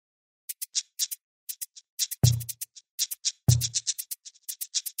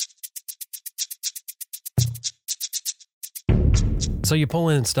So you pull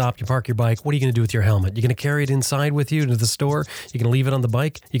in and stop, you park your bike. What are you going to do with your helmet? You're going to carry it inside with you to the store? You're going to leave it on the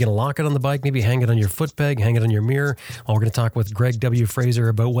bike? You're going to lock it on the bike? Maybe hang it on your foot peg, hang it on your mirror? Well, we're going to talk with Greg W. Fraser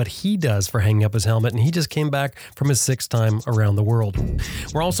about what he does for hanging up his helmet, and he just came back from his 6th time around the world.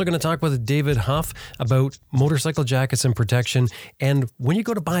 We're also going to talk with David Huff about motorcycle jackets and protection. And when you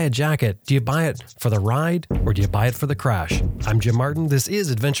go to buy a jacket, do you buy it for the ride or do you buy it for the crash? I'm Jim Martin. This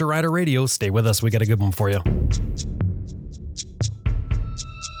is Adventure Rider Radio. Stay with us. We got a good one for you.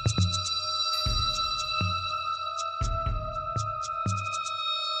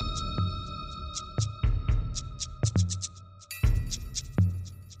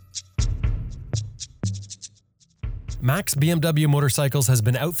 Max BMW Motorcycles has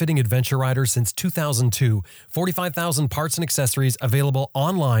been outfitting adventure riders since 2002. 45,000 parts and accessories available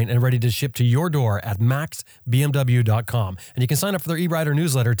online and ready to ship to your door at maxbmw.com. And you can sign up for their e-rider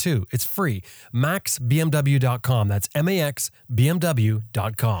newsletter too. It's free. maxbmw.com. That's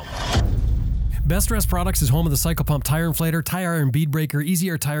maxbmw.com. Best Rest Products is home of the Cycle Pump Tire Inflator, Tire Iron Bead Breaker, Easy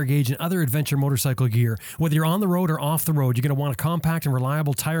Air Tire Gauge, and other adventure motorcycle gear. Whether you're on the road or off the road, you're going to want a compact and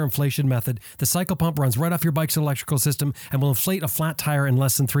reliable tire inflation method. The Cycle Pump runs right off your bike's electrical system and will inflate a flat tire in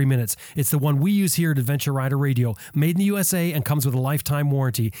less than 3 minutes. It's the one we use here at Adventure Rider Radio. Made in the USA and comes with a lifetime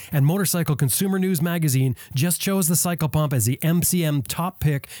warranty. And Motorcycle Consumer News Magazine just chose the Cycle Pump as the MCM top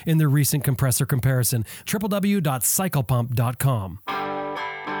pick in their recent compressor comparison. www.cyclepump.com.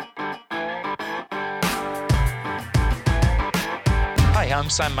 Hi, I'm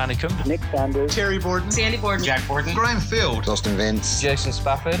Sam Manicum. Nick Sanders. Terry Borden. Sandy Borden. Jack Borden. Graham Field. Dustin Vince. Jason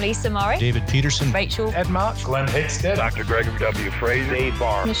Spafford. Lisa Murray. David Peterson. Rachel. Ed March. Glenn Hickstead. Dr. Gregory W. Fraser. Dave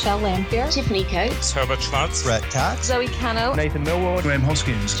Barr. Michelle Lamphere. Tiffany Coates. Herbert Schwartz. Brett Tott. Zoe Cano. Nathan Millward. Graham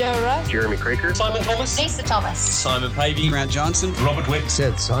Hoskins. Joe Rush. Jeremy Craker. Simon Thomas. Lisa Thomas. Simon Pavey. Grant Johnson. Robert Wick.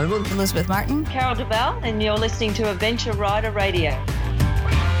 Sid Simon. Elizabeth Martin. Carol DeVal, and you're listening to Adventure Rider Radio.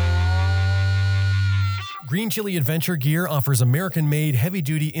 Green Chili Adventure Gear offers American-made,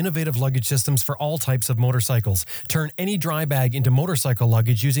 heavy-duty, innovative luggage systems for all types of motorcycles. Turn any dry bag into motorcycle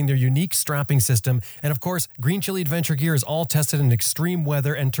luggage using their unique strapping system. And of course, Green Chili Adventure Gear is all tested in extreme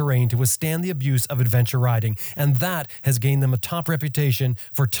weather and terrain to withstand the abuse of adventure riding. And that has gained them a top reputation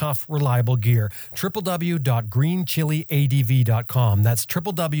for tough, reliable gear. www.greenchiliadv.com. That's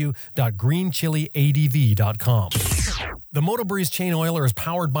www.greenchiliadv.com. The MotoBreeze chain oiler is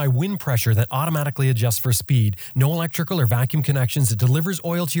powered by wind pressure that automatically adjusts for speed. No electrical or vacuum connections. It delivers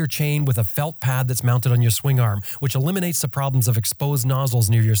oil to your chain with a felt pad that's mounted on your swing arm, which eliminates the problems of exposed nozzles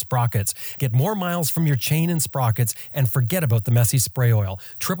near your sprockets. Get more miles from your chain and sprockets and forget about the messy spray oil.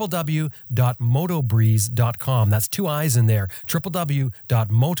 www.motobreeze.com. That's 2 I's in there.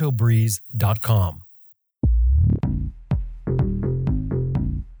 www.motobreeze.com.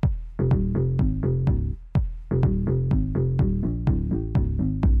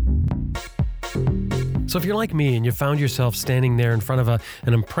 So if you're like me and you found yourself standing there in front of an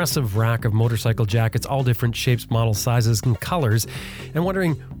impressive rack of motorcycle jackets, all different shapes, models, sizes, and colors, and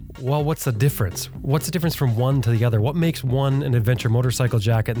wondering, well, what's the difference? What's the difference from one to the other? What makes one an adventure motorcycle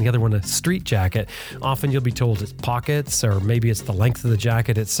jacket and the other one a street jacket? Often you'll be told it's pockets, or maybe it's the length of the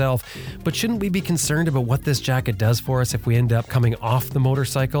jacket itself. But shouldn't we be concerned about what this jacket does for us if we end up coming off the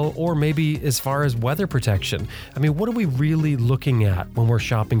motorcycle, or maybe as far as weather protection? I mean, what are we really looking at when we're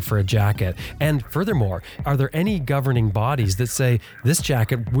shopping for a jacket? And furthermore, are there any governing bodies that say this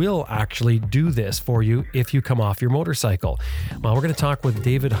jacket will actually do this for you if you come off your motorcycle? Well, we're going to talk with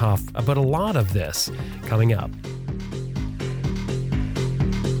David Huff about a lot of this coming up.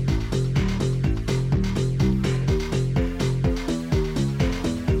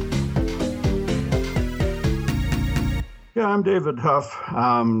 Yeah, I'm David Huff.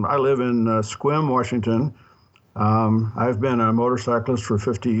 I live in Sequim, Washington. I've been a motorcyclist for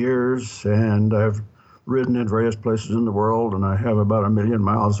 50 years, and I've ridden in various places in the world, and I have about 1 million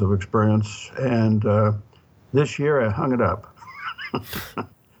miles of experience. And this year I hung it up.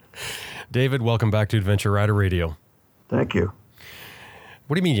 David, welcome back to Adventure Rider Radio. Thank you.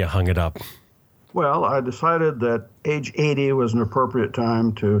 What do you mean you hung it up? Well, I decided that age 80 was an appropriate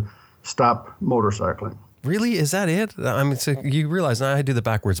time to stop motorcycling. Really? Is that it? I mean, so you realize now I do the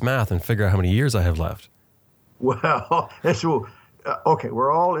backwards math and figure out how many years I have left. Well, okay,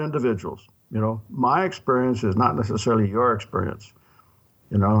 we're all individuals. You know, my experience is not necessarily your experience.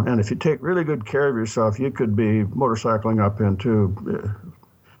 You know, and if you take really good care of yourself, you could be motorcycling up into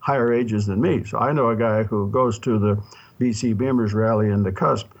higher ages than me. So I know a guy who goes to the BC Beamers rally in the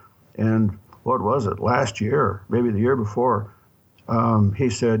Cusp, and what was it, last year, maybe the year before, he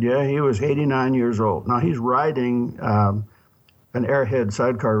said, yeah, he was 89 years old. Now he's riding an airhead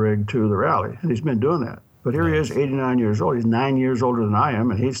sidecar rig to the rally, and he's been doing that. But here he is, 89 years old. He's 9 years older than I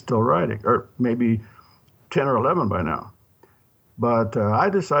am, and he's still riding, or maybe 10 or 11 by now. But I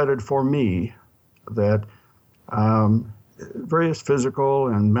decided for me that various physical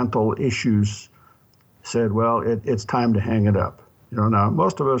and mental issues said, well, it's time to hang it up. Now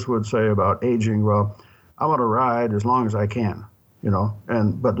most of us would say about aging, well, I want to ride as long as I can,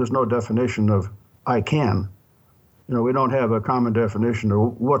 but there's no definition of I can. We don't have a common definition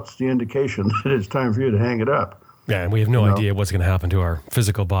of what's the indication that it's time for you to hang it up. Yeah, and we have no idea what's going to happen to our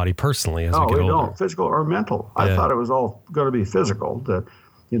physical body personally as we get older. No, we don't. Physical or mental. Yeah. I thought it was all going to be physical, that,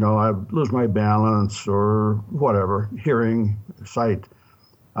 I lose my balance or whatever, hearing, sight.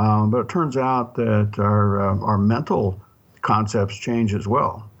 But it turns out that our mental concepts change as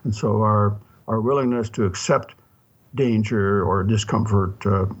well. And so our willingness to accept danger or discomfort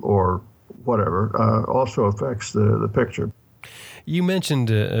or whatever also affects the picture. You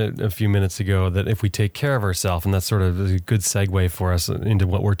mentioned a few minutes ago that if we take care of ourselves, and that's sort of a good segue for us into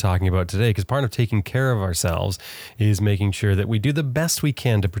what we're talking about today, because part of taking care of ourselves is making sure that we do the best we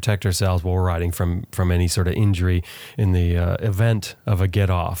can to protect ourselves while we're riding from any sort of injury in the event of a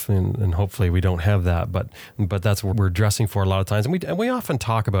get-off, and hopefully we don't have that, but that's what we're dressing for a lot of times. And we often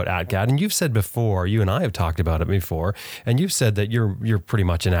talk about ATGAT, and you've said before, you and I have talked about it before, and you've said that you're pretty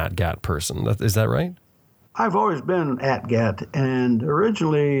much an ATGAT person. Is that right? I've always been ATGAT, and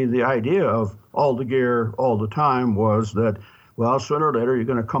originally the idea of all the gear all the time was that, well, sooner or later you're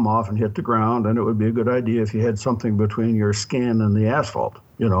going to come off and hit the ground, and it would be a good idea if you had something between your skin and the asphalt,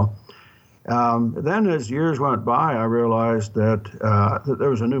 Then as years went by, I realized that there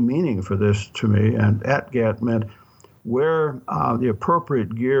was a new meaning for this to me, and ATGAT meant wear the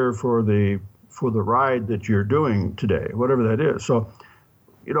appropriate gear for the ride that you're doing today, whatever that is. So,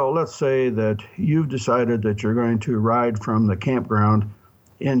 let's say that you've decided that you're going to ride from the campground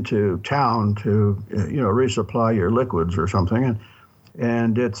into town to, resupply your liquids or something,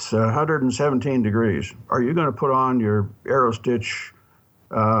 and it's 117 degrees. Are you going to put on your Aerostitch,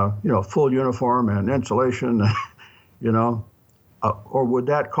 full uniform and insulation, or would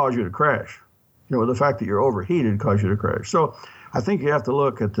that cause you to crash? The fact that you're overheated cause you to crash. So I think you have to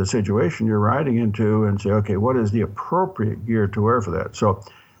look at the situation you're riding into and say, okay, what is the appropriate gear to wear for that? So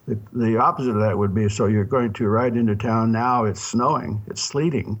the opposite of that would be, so you're going to ride into town, now it's snowing, it's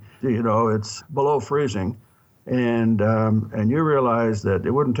sleeting, it's below freezing, and you realize that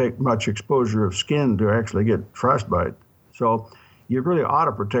it wouldn't take much exposure of skin to actually get frostbite. So you really ought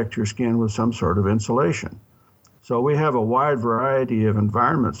to protect your skin with some sort of insulation. So we have a wide variety of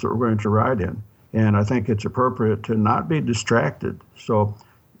environments that we're going to ride in. And I think it's appropriate to not be distracted. So,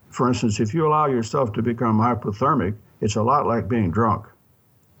 for instance, if you allow yourself to become hypothermic, it's a lot like being drunk.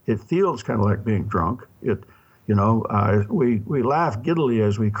 It feels kind of like being drunk. We laugh giddily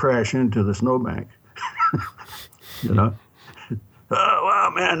as we crash into the snowbank. Oh,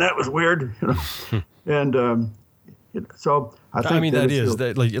 wow, man, that was weird. And so I think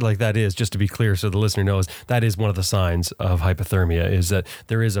that is, just to be clear so the listener knows, that is one of the signs of hypothermia, is that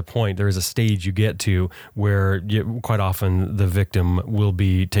there is a stage you get to where quite often the victim will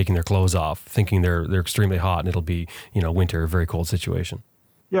be taking their clothes off, thinking they're extremely hot, and it'll be, winter, a very cold situation.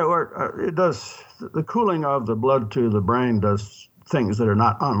 Yeah, it does. The cooling of the blood to the brain does things that are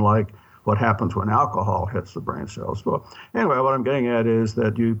not unlike what happens when alcohol hits the brain cells. Well, anyway, what I'm getting at is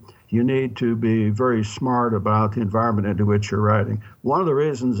that you need to be very smart about the environment into which you're riding. One of the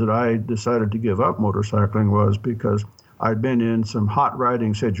reasons that I decided to give up motorcycling was because I'd been in some hot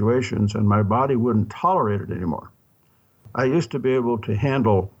riding situations and my body wouldn't tolerate it anymore. I used to be able to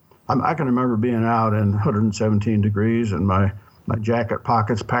handle, I can remember being out in 117 degrees and my jacket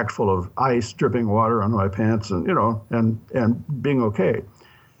pockets packed full of ice, dripping water on my pants, and and being okay.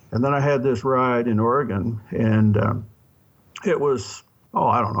 And then I had this ride in Oregon, and it was,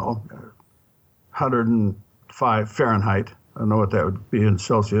 105 Fahrenheit. I don't know what that would be in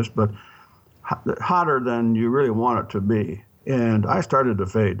Celsius, but hotter than you really want it to be. And I started to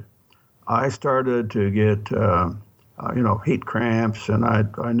fade. I started to get, heat cramps, and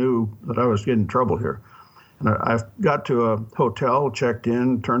I knew that I was getting in trouble here. And I got to a hotel, checked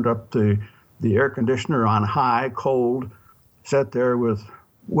in, turned up the air conditioner on high, cold, sat there with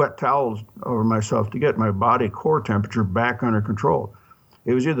wet towels over myself to get my body core temperature back under control.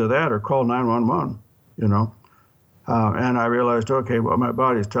 It was either that or call 911, and I realized, okay, what my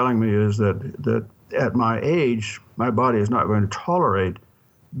body's telling me is that at my age, my body is not going to tolerate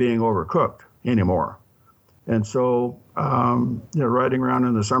being overcooked anymore. And so, riding around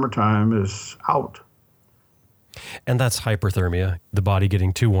in the summertime is out. And that's hyperthermia, the body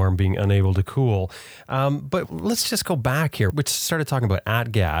getting too warm, being unable to cool. But let's just go back here. We started talking about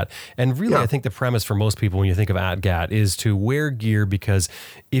ATGAT. And really, I think the premise for most people when you think of ATGAT is to wear gear because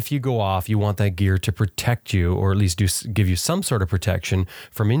if you go off, you want that gear to protect you or at least give you some sort of protection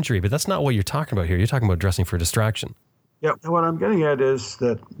from injury. But that's not what you're talking about here. You're talking about dressing for distraction. Yeah, what I'm getting at is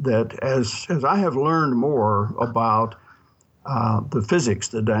that as I have learned more about the physics,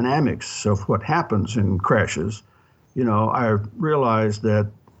 the dynamics of what happens in crashes, I realized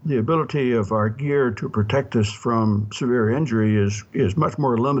that the ability of our gear to protect us from severe injury is much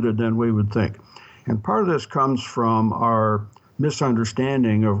more limited than we would think. And part of this comes from our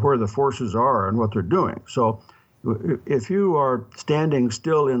misunderstanding of where the forces are and what they're doing. So if you are standing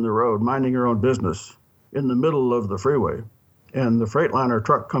still in the road, minding your own business in the middle of the freeway, and the Freightliner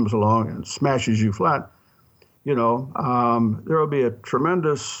truck comes along and smashes you flat, there will be a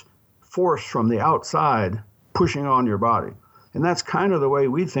tremendous force from the outside pushing on your body. And that's kind of the way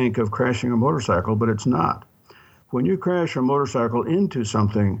we think of crashing a motorcycle, but it's not. When you crash a motorcycle into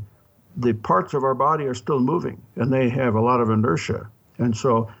something, the parts of our body are still moving, and they have a lot of inertia. And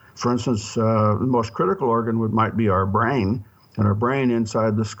so, for instance, the most critical organ might be our brain, and our brain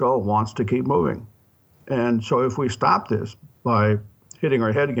inside the skull wants to keep moving. And so if we stop this by hitting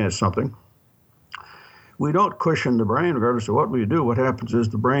our head against something, we don't cushion the brain regardless of what we do. What happens is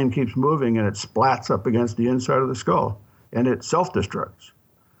the brain keeps moving and it splats up against the inside of the skull and it self-destructs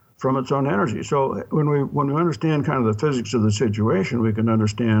from its own energy. So when we understand kind of the physics of the situation, we can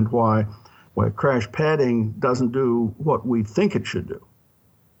understand why crash padding doesn't do what we think it should do.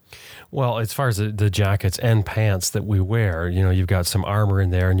 Well, as far as the jackets and pants that we wear, you've got some armor in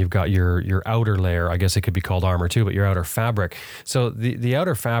there and you've got your outer layer. I guess it could be called armor too, but your outer fabric. So the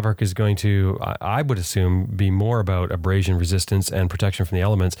outer fabric is going to, I would assume, be more about abrasion resistance and protection from the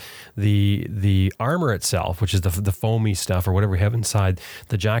elements. The armor itself, which is the foamy stuff or whatever we have inside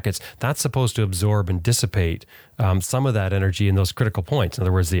the jackets, that's supposed to absorb and dissipate some of that energy in those critical points. In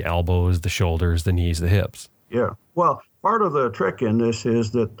other words, the elbows, the shoulders, the knees, the hips. Yeah. Well, part of the trick in this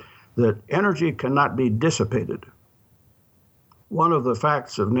is that energy cannot be dissipated. One of the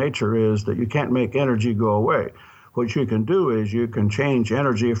facts of nature is that you can't make energy go away. What you can do is you can change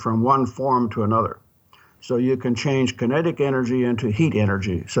energy from one form to another. So you can change kinetic energy into heat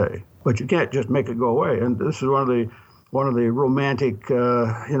energy, say, but you can't just make it go away. And this is one of the romantic,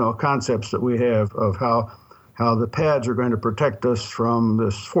 concepts that we have of how the pads are going to protect us from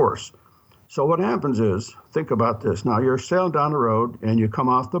this force. So what happens is, think about this. Now you're sailing down the road and you come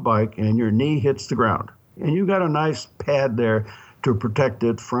off the bike and your knee hits the ground. And you got a nice pad there to protect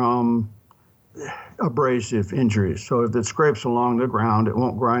it from abrasive injuries. So if it scrapes along the ground, it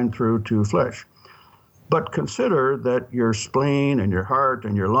won't grind through to flesh. But consider that your spleen and your heart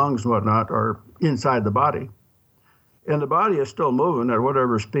and your lungs and whatnot are inside the body. And the body is still moving at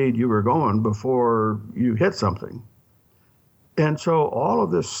whatever speed you were going before you hit something. And so all of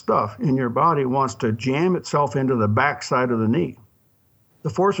this stuff in your body wants to jam itself into the backside of the knee. The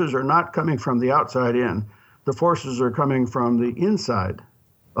forces are not coming from the outside in. The forces are coming from the inside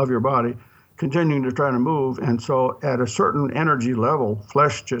of your body, continuing to try to move. And so at a certain energy level,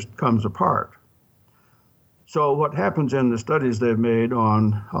 flesh just comes apart. So what happens in the studies they've made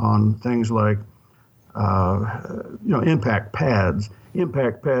on things like impact pads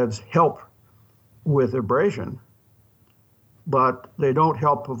help with abrasion, but they don't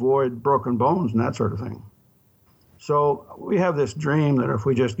help avoid broken bones and that sort of thing. So we have this dream that if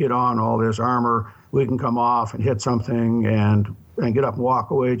we just get on all this armor, we can come off and hit something and get up and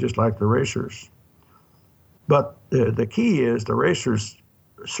walk away just like the racers. But the key is the racers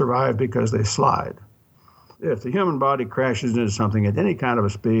survive because they slide. If the human body crashes into something at any kind of a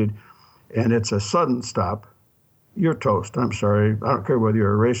speed and it's a sudden stop, you're toast. I'm sorry. I don't care whether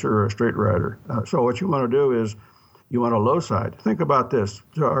you're a racer or a straight rider. So what you want to do is you want a low side. Think about this.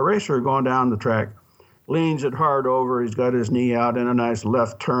 So a racer going down the track leans it hard over. He's got his knee out in a nice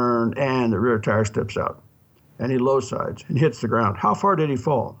left turn, and the rear tire steps out. And he low sides and hits the ground. How far did he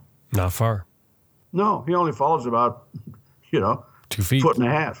fall? Not far. No, he only falls about, 2 feet. Foot and a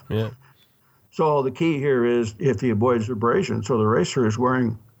half. Yeah. So the key here is if he avoids abrasion. So the racer is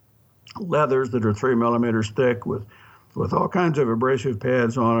wearing leathers that are 3 millimeters thick with all kinds of abrasive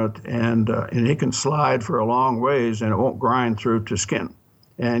pads on it, and he can slide for a long ways and it won't grind through to skin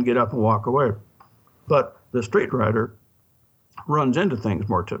and get up and walk away. But the street rider runs into things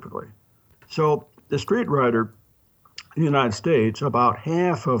more typically. So the street rider in the United States, about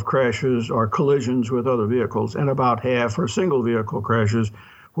half of crashes are collisions with other vehicles and about half are single vehicle crashes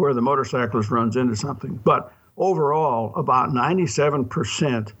where the motorcyclist runs into something. But overall, about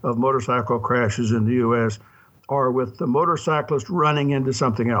 97% of motorcycle crashes in the U.S. or with the motorcyclist running into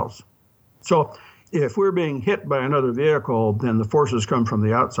something else. So if we're being hit by another vehicle, then the forces come from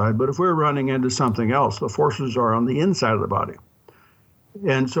the outside. But if we're running into something else, the forces are on the inside of the body.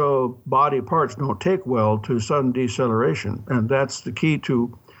 And so body parts don't take well to sudden deceleration. And that's the key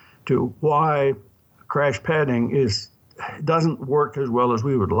to why crash padding doesn't work as well as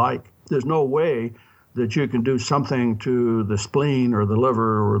we would like. There's no way that you can do something to the spleen or the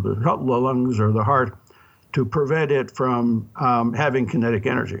liver or the lungs or the heart to prevent it from having kinetic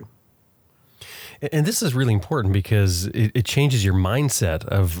energy. And this is really important because it changes your mindset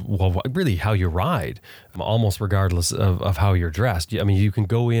of, well, really how you ride, almost regardless of how you're dressed. I mean, you can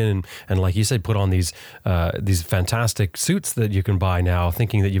go in and like you said, put on these fantastic suits that you can buy now,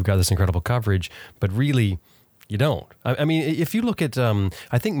 thinking that you've got this incredible coverage, but really you don't. I mean, if you look at,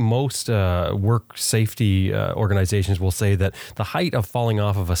 I think most work safety organizations will say that the height of falling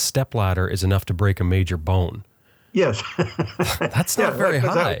off of a stepladder is enough to break a major bone. Yes. That's not very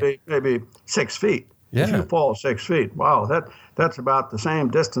high. That would be maybe 6 feet. Yeah. If you fall 6 feet, wow, that's about the same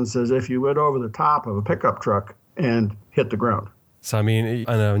distance as if you went over the top of a pickup truck and hit the ground. So, I mean,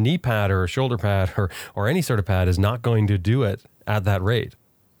 a knee pad or a shoulder pad or any sort of pad is not going to do it at that rate.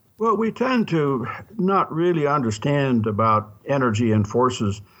 Well, we tend to not really understand about energy and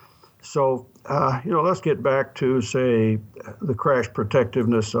forces. So, let's get back to, say, the crash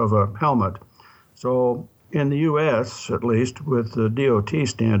protectiveness of a helmet. So, in the U.S., at least, with the DOT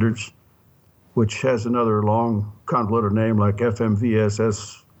standards, which has another long, convoluted name like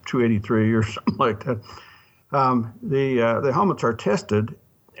FMVSS 283 or something like that, the helmets are tested,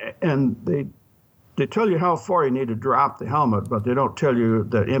 and they tell you how far you need to drop the helmet, but they don't tell you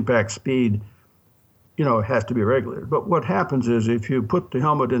that impact speed, has to be regulated. But what happens is if you put the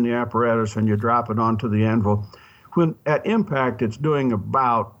helmet in the apparatus and you drop it onto the anvil, when at impact, it's doing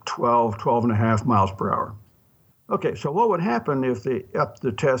about 12 and a half miles per hour. Okay, so what would happen if they upped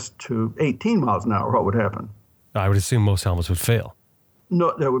the test to 18 miles an hour? What would happen? I would assume most helmets would fail.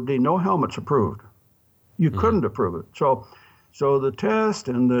 No, there would be no helmets approved. You couldn't approve it. So the test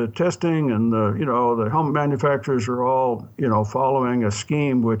and the testing and the helmet manufacturers are all, following a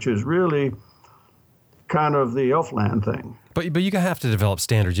scheme which is really kind of the Elfland thing. But you have to develop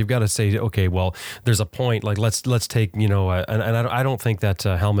standards. You've got to say, okay, well, there's a point. Like let's take and I don't think that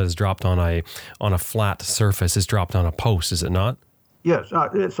helmet is dropped on a flat surface. It's dropped on a post, is it not? Yes,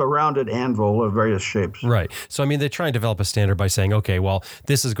 it's a rounded anvil of various shapes. Right. So I mean, they try and develop a standard by saying, okay, well,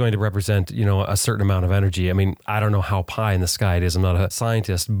 this is going to represent a certain amount of energy. I mean, I don't know how pie in the sky it is. I'm not a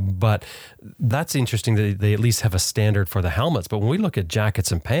scientist, but that's interesting that they at least have a standard for the helmets. But when we look at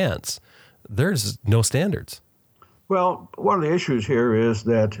jackets and pants, there's no standards. Well, one of the issues here is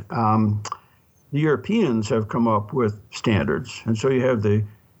that the Europeans have come up with standards, and so you have the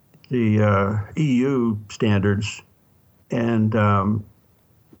EU standards, and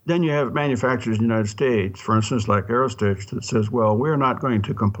then you have manufacturers in the United States, for instance, like Aerostitch, that says, well, we're not going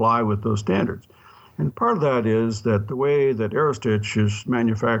to comply with those standards. And part of that is that the way that Aerostitch is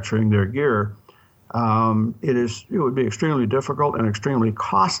manufacturing their gear, it would be extremely difficult and extremely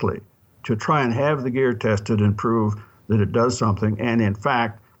costly to try and have the gear tested and prove that it does something. And in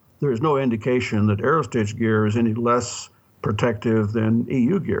fact, there is no indication that Aerostitch gear is any less protective than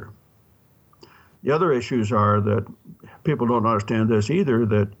EU gear. The other issues are that people don't understand this either,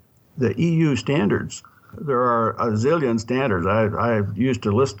 that the EU standards, there are a zillion standards. I used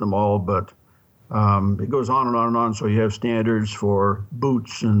to list them all, but it goes on and on and on. So you have standards for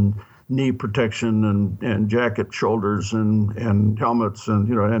boots and knee protection and jacket shoulders and helmets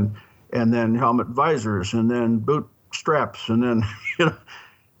and then helmet visors, and then boot straps, and then,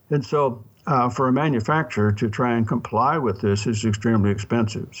 And so for a manufacturer to try and comply with this is extremely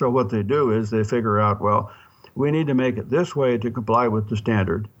expensive. So what they do is they figure out, well, we need to make it this way to comply with the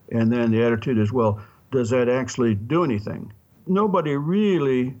standard. And then the attitude is, well, does that actually do anything? Nobody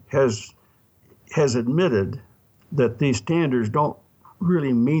really has admitted that these standards don't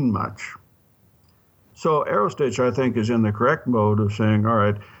really mean much. So Aerostitch, I think, is in the correct mode of saying, all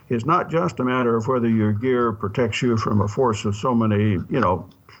right, it's not just a matter of whether your gear protects you from a force of so many,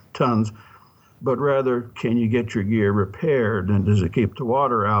 tons, but rather, can you get your gear repaired, and does it keep the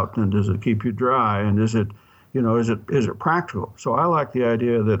water out, and does it keep you dry, and is it practical? So I like the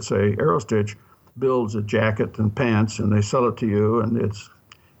idea that, say, Aerostitch builds a jacket and pants, and they sell it to you, and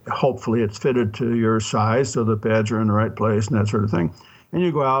hopefully it's fitted to your size, so the pads are in the right place and that sort of thing. And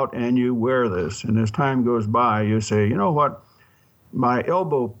you go out and you wear this, and as time goes by, you say, you know what, my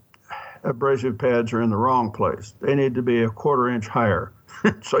elbow abrasive pads are in the wrong place. They need to be a 1/4 inch higher.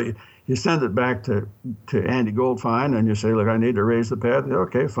 So you send it back to Andy Goldfine, and you say, look, I need to raise the pad.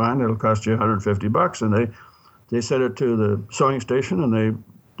 Okay, fine, it'll cost you $150, and They send it to the sewing station, and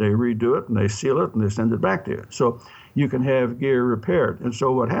they redo it, and they seal it, and they send it back to you. So you can have gear repaired. And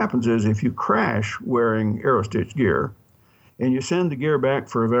so what happens is if you crash wearing Aerostitch gear and you send the gear back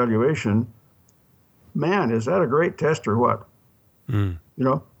for evaluation, man, is that a great test or what? You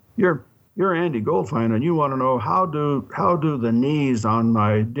know, you're Andy Goldfine, and you want to know how do the knees on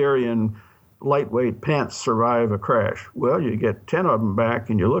my Darien lightweight pants survive a crash? Well, you get 10 of them back,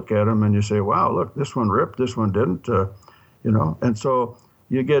 and you look at them, and you say, wow, look, this one ripped, this one didn't, you know. And so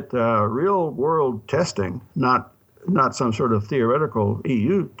you get real-world testing, not some sort of theoretical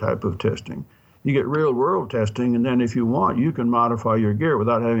EU type of testing. You get real-world testing, and then if you want, you can modify your gear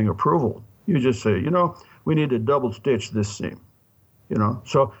without having approval. You just say, you know, we need to double-stitch this seam, you know.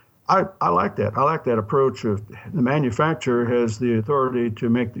 So I like that. I like that approach of the manufacturer has the authority to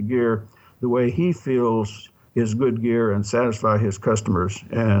make the gear the way he feels is good gear and satisfy his customers,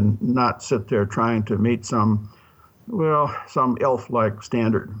 and not sit there trying to meet some elf-like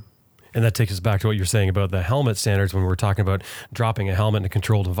standard. And that takes us back to what you're saying about the helmet standards when we're talking about dropping a helmet in a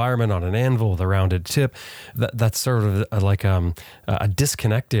controlled environment on an anvil with a rounded tip. That's sort of like a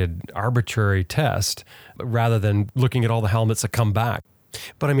disconnected, arbitrary test rather than looking at all the helmets that come back.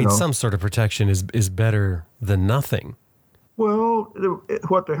 But I mean, some sort of protection is better than nothing. Well,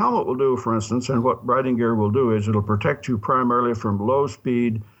 what the helmet will do, for instance, and what riding gear will do is it'll protect you primarily from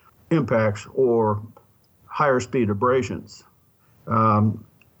low-speed impacts or higher-speed abrasions.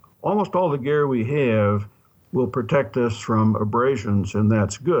 Almost all the gear we have will protect us from abrasions, and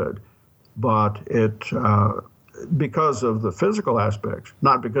that's good. But because of the physical aspects,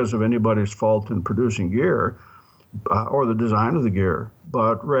 not because of anybody's fault in producing gear or the design of the gear,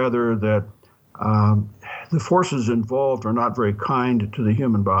 but rather that the forces involved are not very kind to the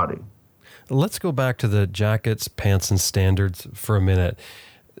human body. Let's go back to the jackets, pants, and standards for a minute.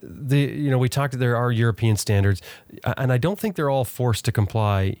 We talked, there are European standards, and I don't think they're all forced to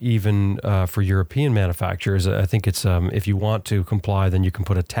comply even for European manufacturers. I think it's if you want to comply, then you can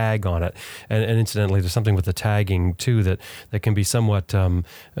put a tag on it. And incidentally, there's something with the tagging too that can be somewhat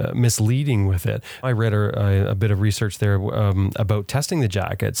misleading with it. I read a bit of research there about testing the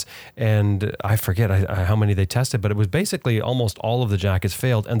jackets, and I forget how many they tested, but it was basically almost all of the jackets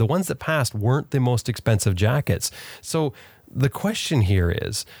failed, and the ones that passed weren't the most expensive jackets. So the question here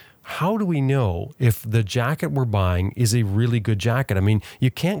is, how do we know if the jacket we're buying is a really good jacket? I mean, you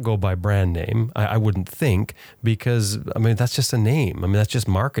can't go by brand name, I wouldn't think, because, I mean, that's just a name. I mean, that's just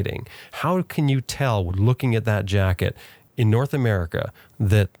marketing. How can you tell, looking at that jacket in North America,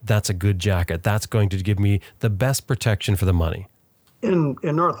 that that's a good jacket? That's going to give me the best protection for the money. In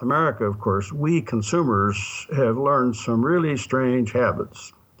North America, of course, we consumers have learned some really strange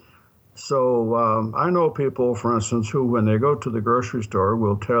habits. So I know people, for instance, who, when they go to the grocery store,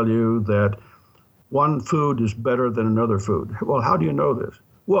 will tell you that one food is better than another food. Well, how do you know this?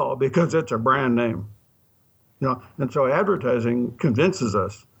 Well, because it's a brand name. You know, and so advertising convinces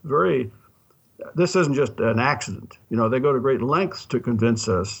us this isn't just an accident. You know, they go to great lengths to convince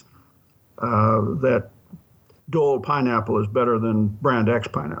us that Dole pineapple is better than brand X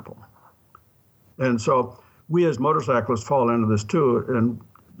pineapple. And so we as motorcyclists fall into this too, and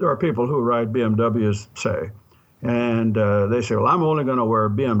there are people who ride BMWs, say, and they say, well, I'm only going to wear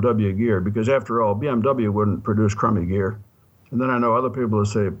BMW gear because, after all, BMW wouldn't produce crummy gear. And then I know other people who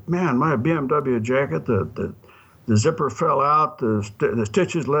say, man, my BMW jacket, the zipper fell out, the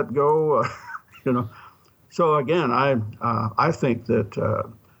stitches let go, you know. So, again, I think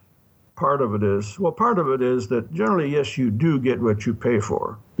that part of it is that generally, yes, you do get what you pay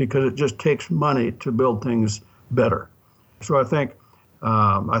for because it just takes money to build things better. So I think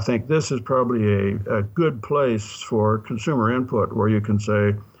this is probably a good place for consumer input, where you can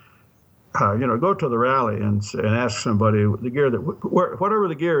say, go to the rally and ask somebody the gear whatever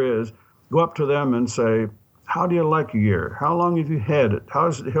the gear is, go up to them and say, how do you like your gear? How long have you had it? How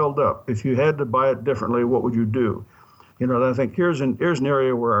has it held up? If you had to buy it differently, what would you do? You know, I think here's an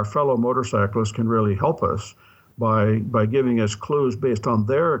area where our fellow motorcyclists can really help us by giving us clues based on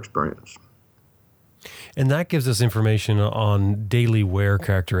their experience. And that gives us information on daily wear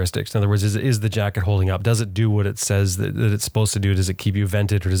characteristics. In other words, is the jacket holding up? Does it do what it says that it's supposed to do? Does it keep you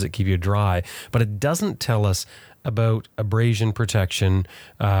vented or does it keep you dry? But it doesn't tell us about abrasion protection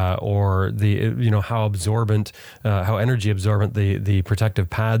or how absorbent, how energy absorbent the protective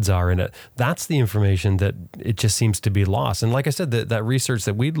pads are in it. That's the information that it just seems to be lost. And like I said, that research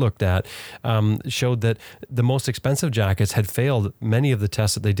that we'd looked at showed that the most expensive jackets had failed many of the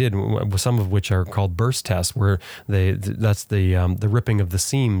tests that they did, some of which are called burst tests, where that's the ripping of the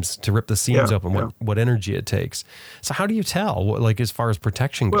seams, to rip the seams open, what energy it takes. So how do you tell, like, as far as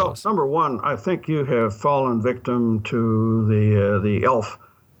protection goes? Well, number one, I think you have fallen victim to the elf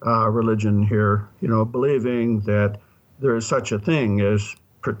religion here, believing that there is such a thing as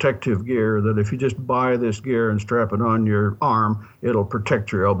protective gear, that if you just buy this gear and strap it on your arm, it'll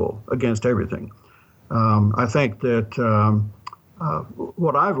protect your elbow against everything. I think that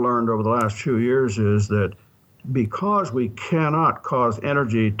what I've learned over the last few years is that because we cannot cause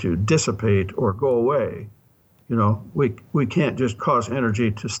energy to dissipate or go away, we can't just cause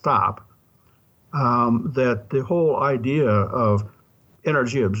energy to stop, that the whole idea of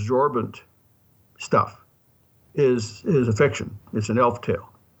energy absorbent stuff is a fiction. It's an elf tale.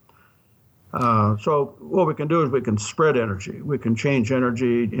 So what we can do is we can spread energy. We can change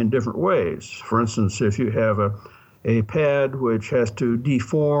energy in different ways. For instance, if you have a pad which has to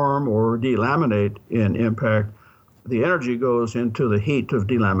deform or delaminate in impact, the energy goes into the heat of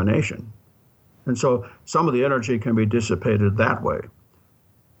delamination. And so some of the energy can be dissipated that way.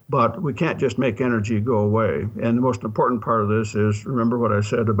 But we can't just make energy go away. And the most important part of this is, remember what I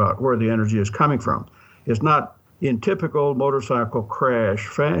said about where the energy is coming from. It's not in typical motorcycle crash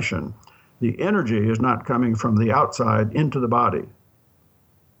fashion. The energy is not coming from the outside into the body.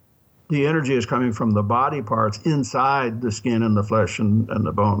 The energy is coming from the body parts inside the skin and the flesh and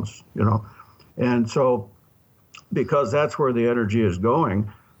the bones, And so because that's where the energy is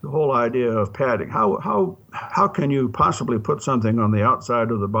going, the whole idea of padding, how can you possibly put something on the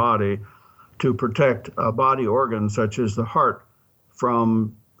outside of the body to protect a body organ such as the heart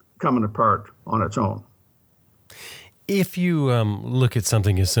from coming apart on its own? If you look at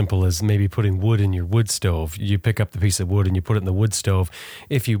something as simple as maybe putting wood in your wood stove, you pick up the piece of wood and you put it in the wood stove.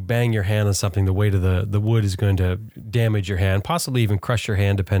 If you bang your hand on something, the weight of the wood is going to damage your hand, possibly even crush your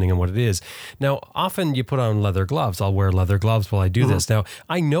hand, depending on what it is. Now, often you put on leather gloves. I'll wear leather gloves while I do this. Now,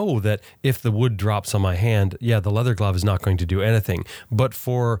 I know that if the wood drops on my hand, the leather glove is not going to do anything. But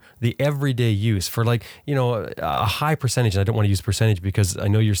for the everyday use, for a high percentage, and I don't want to use percentage because I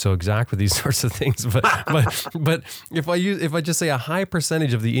know you're so exact with these sorts of things, but if I just say a high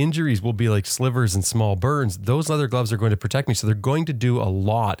percentage of the injuries will be like slivers and small burns, those leather gloves are going to protect me. So they're going to do a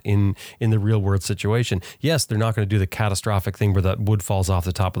lot in the real world situation. Yes, they're not going to do the catastrophic thing where that wood falls off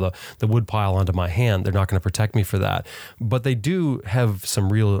the top of the wood pile onto my hand. They're not going to protect me for that. But they do have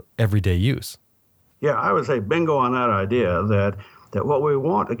some real everyday use. Yeah, I would say bingo on that idea that what we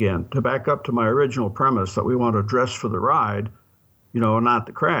want, again, to back up to my original premise, that we want to dress for the ride, not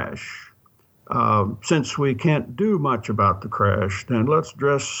the crash. Since we can't do much about the crash, then let's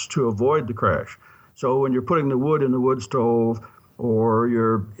dress to avoid the crash. So when you're putting the wood in the wood stove, or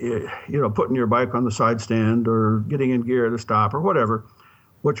you're putting your bike on the side stand, or getting in gear to stop, or whatever,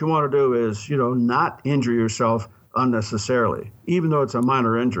 what you want to do is not injure yourself unnecessarily, even though it's a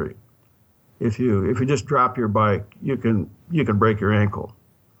minor injury. If you just drop your bike, you can break your ankle.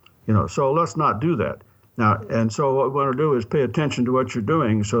 So let's not do that. Now, and so what we want to do is pay attention to what you're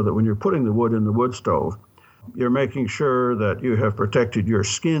doing, so that when you're putting the wood in the wood stove, you're making sure that you have protected your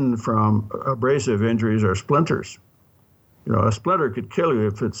skin from abrasive injuries or splinters. A splinter could kill you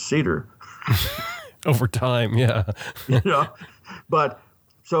if it's cedar. Over time, yeah. But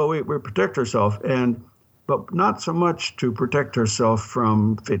so we protect ourselves, but not so much to protect ourselves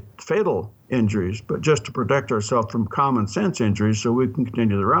from fatal injuries, but just to protect ourselves from common sense injuries so we can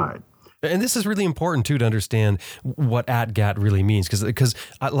continue the ride. And this is really important, too, to understand what ATGATT really means. Because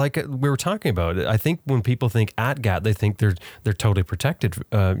like we were talking about, I think when people think ATGATT, they think they're totally protected,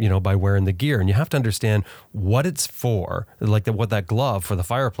 by wearing the gear. And you have to understand what it's for, like what that glove for the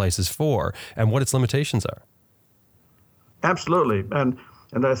fireplace is for, and what its limitations are. Absolutely. And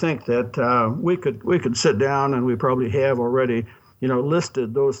I think that we could sit down, and we probably have already,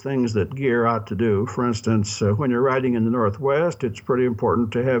 listed those things that gear ought to do. For instance, when you're riding in the Northwest, it's pretty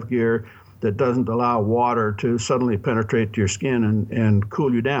important to have gear that doesn't allow water to suddenly penetrate your skin and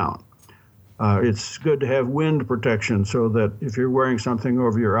cool you down. It's good to have wind protection, so that if you're wearing something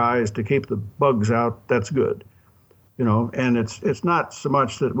over your eyes to keep the bugs out, that's good. And it's not so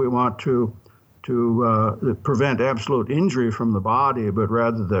much that we want to prevent absolute injury from the body, but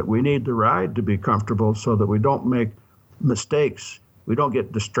rather that we need the ride to be comfortable, so that we don't make mistakes. We don't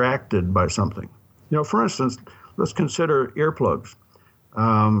get distracted by something. For instance, let's consider earplugs.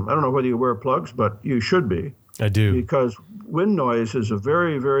 I don't know whether you wear plugs, but you should be. I do. Because wind noise is a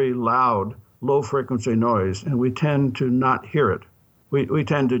very, very loud, low-frequency noise, and we tend to not hear it. We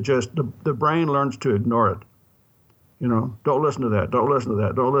tend to just, the brain learns to ignore it. You know, don't listen to that, don't listen to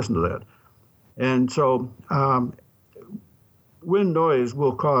that, don't listen to that. And so wind noise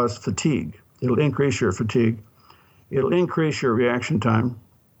will cause fatigue. It'll increase your fatigue. It'll increase your reaction time.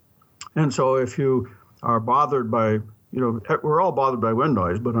 And so if you are bothered by, we're all bothered by wind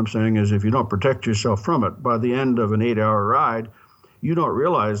noise, but I'm saying is if you don't protect yourself from it, by the end of an 8-hour ride, you don't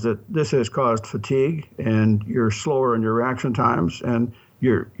realize that this has caused fatigue and you're slower in your reaction times, and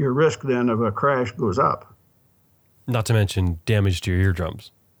your risk then of a crash goes up. Not to mention damage to your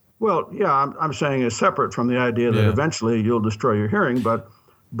eardrums. Well, yeah, I'm saying it's separate from the idea that eventually you'll destroy your hearing, but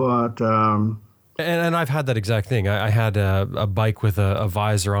And I've had that exact thing. I had a bike with a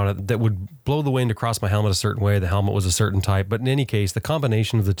visor on it that would blow the wind across my helmet a certain way. The helmet was a certain type. But in any case, the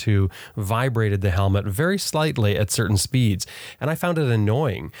combination of the two vibrated the helmet very slightly at certain speeds. And I found it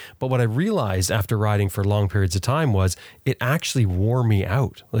annoying. But what I realized after riding for long periods of time was it actually wore me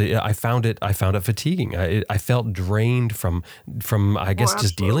out. I found it fatiguing. I felt drained from I guess,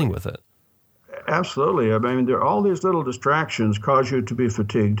 just dealing with it. Absolutely. I mean, there all these little distractions cause you to be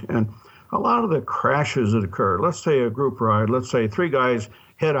fatigued. And a lot of the crashes that occur, let's say a group ride, let's say 3 guys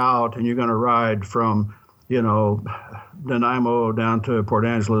head out and you're going to ride from, Nanaimo down to Port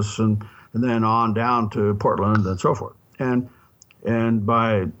Angeles and then on down to Portland and so forth. And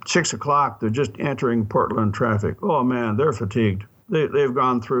by 6 o'clock, they're just entering Portland traffic. Oh, man, they're fatigued. They've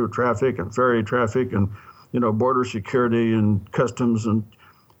gone through traffic and ferry traffic and, border security and customs and,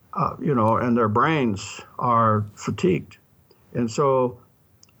 and their brains are fatigued. And so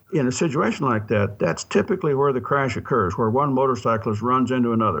in a situation like that, that's typically where the crash occurs, where one motorcyclist runs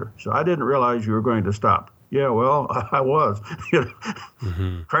into another. So I didn't realize you were going to stop. Yeah, well, I was.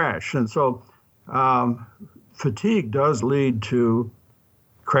 Crash. And so fatigue does lead to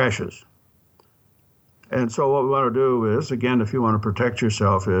crashes. And so what we want to do is, again, if you want to protect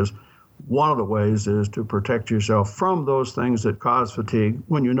yourself, is one of the ways is to protect yourself from those things that cause fatigue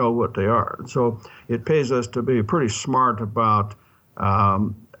when you know what they are. So it pays us to be pretty smart about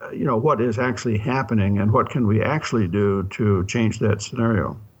what is actually happening and what can we actually do to change that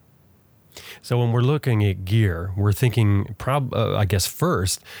scenario. So when we're looking at gear, we're thinking, I guess,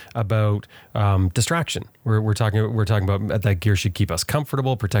 first about distraction. We're talking about that gear should keep us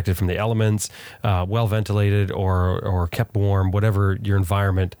comfortable, protected from the elements, well ventilated or kept warm, whatever your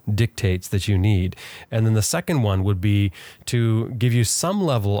environment dictates that you need. And then the second one would be to give you some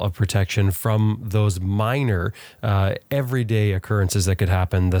level of protection from those minor everyday occurrences that could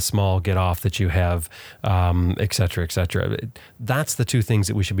happen, the small get off that you have, et cetera, et cetera. That's the two things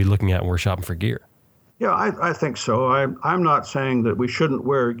that we should be looking at when we're shopping for gear. Yeah, I think so. I'm not saying that we shouldn't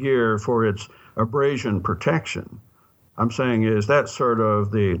wear gear for its abrasion protection. I'm saying is that's sort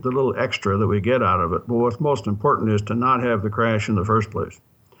of the little extra that we get out of it. But what's most important is to not have the crash in the first place.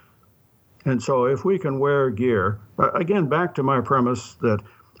 And so if we can wear gear, again, back to my premise that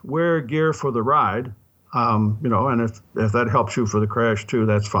wear gear for the ride, and if that helps you for the crash too,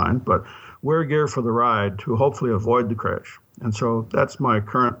 that's fine. But wear gear for the ride to hopefully avoid the crash. And so that's my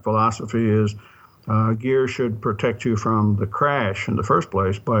current philosophy is gear should protect you from the crash in the first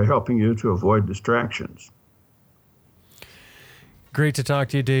place by helping you to avoid distractions. Great to talk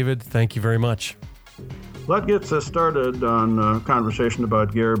to you, David. Thank you very much. That gets us started on a conversation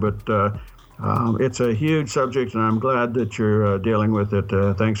about gear, but it's a huge subject, and I'm glad that you're dealing with it.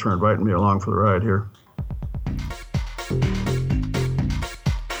 Thanks for inviting me along for the ride here.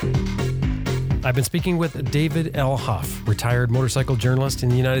 I've been speaking with David L. Huff, retired motorcycle journalist in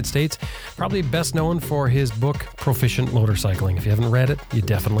the United States, probably best known for his book, Proficient Motorcycling. If you haven't read it, you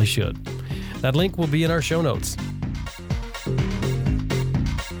definitely should. That link will be in our show notes.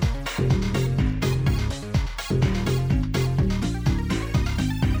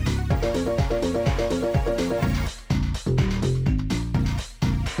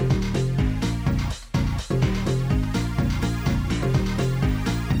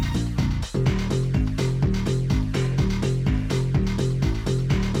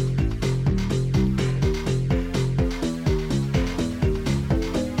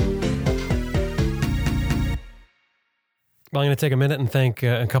 Well, I'm going to take a minute and thank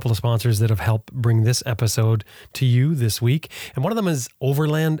a couple of sponsors that have helped bring this episode to you this week. And one of them is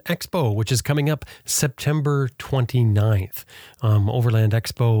Overland Expo, which is coming up September 29th. Overland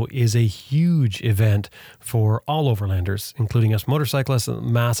Expo is a huge event for all overlanders, including us motorcyclists, a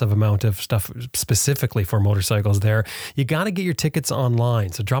massive amount of stuff specifically for motorcycles there. You got to get your tickets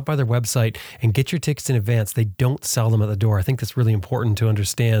online. So drop by their website and get your tickets in advance. They don't sell them at the door. I think that's really important to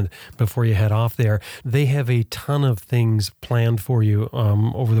understand before you head off there. They have a ton of things planned for you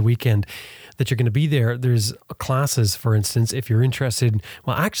over the weekend that you're going to be there. There's classes, for instance, if you're interested.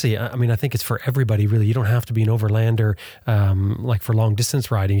 Well, actually, I mean, I think it's for everybody, really. You don't have to be an overlander like for long distance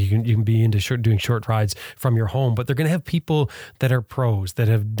riding. You can be into doing short rides from your home, but they're going to have people that are pros, that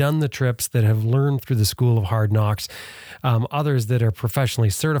have done the trips, that have learned through the School of Hard Knocks, others that are professionally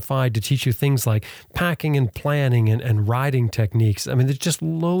certified to teach you things like packing and planning and riding techniques. I mean, there's just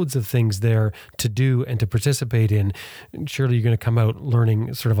loads of things there to do and to participate in. Surely you're going to come out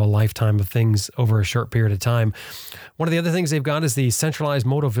learning sort of a lifetime of things over a short period of time. One of the other things they've got is the Centralized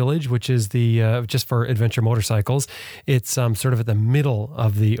Moto Village, which is the just for adventure motorcycles. It's sort of at the middle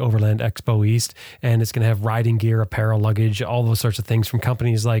of the Overland Expo East, and it's going to have riding gear, apparel, luggage, all those sorts of things from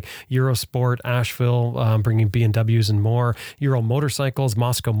companies like Eurosport, Asheville, bringing B&Ws and more, Euro Motorcycles,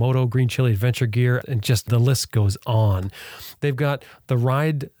 Moscow Moto, Green Chili Adventure Gear, and just the list goes on. They've got the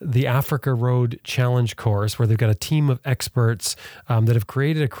Ride the Africa Road Challenge course, where they've got a team of experts that have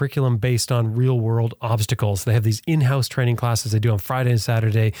created a curriculum based on real-world obstacles. They have these in-house training classes they do on Friday and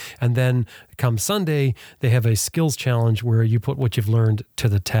Saturday, and then come Sunday, they have a skills challenge where you put what you've learned to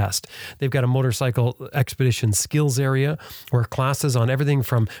the test. They've got a motorcycle expedition skills area where classes on everything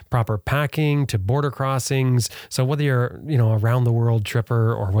from proper packing to border crossings. So whether you're, a round the world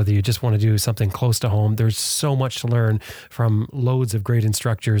tripper or whether you just want to do something close to home, there's so much to learn from loads of great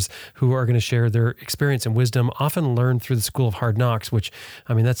instructors who are going to share their experience and wisdom, often learned through the School of Hard Knocks, which,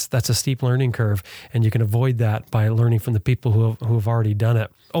 I mean, that's a steep learning curve, and you can avoid that by learning from the people who have already done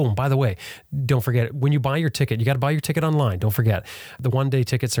it. Oh, and by the way, don't forget, when you buy your ticket, you got to buy your ticket online. Don't forget, the one-day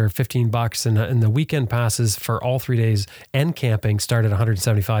tickets are $15, and the weekend passes for all 3 days and camping start at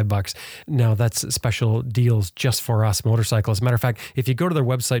 $175. Now, that's special deals just for us motorcyclists. Matter of fact, if you go to their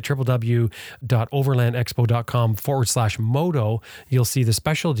website, www.overlandexpo.com/moto, you'll see the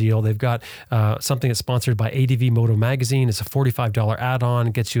special deal. They've got something that's sponsored by ADV Moto Magazine. It's a $45 add-on.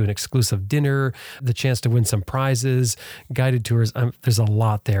 It gets you an exclusive dinner, the chance to win some prizes, guided tours. There's a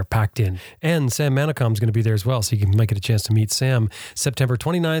lot there packed in. And Sam Manicom is going to be there as well, so you can make it a chance to meet Sam September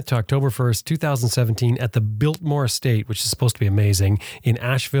 29th to October 1st, 2017 at the Biltmore Estate, which is supposed to be amazing, in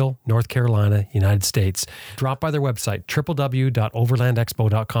Asheville, North Carolina, United States. Drop by their website,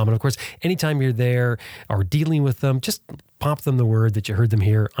 www.overlandexpo.com. And of course, anytime you're there or dealing with them, just pop them the word that you heard them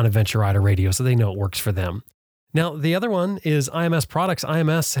here on Adventure Rider Radio so they know it works for them. Now, the other one is IMS Products.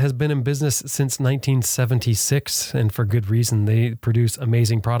 IMS has been in business since 1976, and for good reason. They produce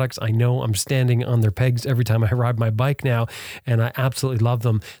amazing products. I know I'm standing on their pegs every time I ride my bike now, and I absolutely love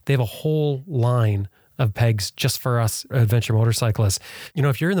them. They have a whole line of pegs just for us adventure motorcyclists.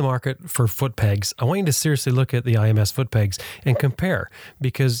 If you're in the market for foot pegs, I want you to seriously look at the IMS foot pegs and compare,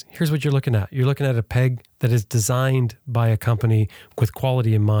 because here's what you're looking at. You're looking at a peg that is designed by a company with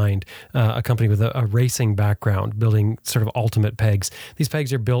quality in mind, a company with a racing background, building sort of ultimate pegs. These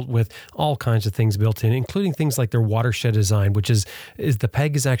pegs are built with all kinds of things built in, including things like their watershed design, which is the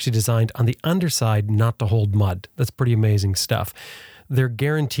peg is actually designed on the underside not to hold mud. That's pretty amazing stuff. They're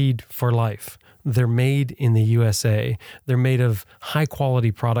guaranteed for life. They're made in the USA. They're made of high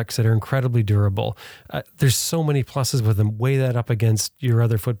quality products that are incredibly durable. There's so many pluses with them. Weigh that up against your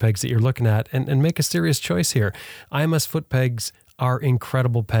other foot pegs that you're looking at and make a serious choice here. IMS foot pegs are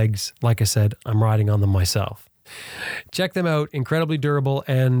incredible pegs. Like I said, I'm riding on them myself. Check them out. Incredibly durable,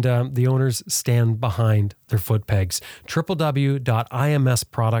 and the owners stand behind their foot pegs.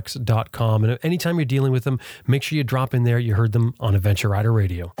 www.imsproducts.com. And anytime you're dealing with them, make sure you drop in there. You heard them on Adventure Rider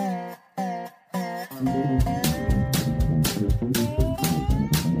Radio.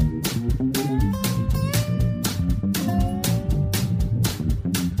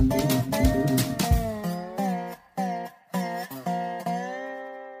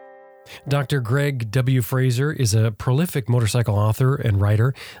 Dr. Greg W. Fraser is a prolific motorcycle author and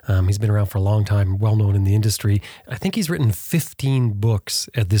writer. He's been around for a long time, well known in the industry. I think he's written 15 books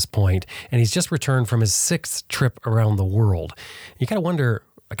at this point, and he's just returned from his 6th trip around the world. You got to wonder,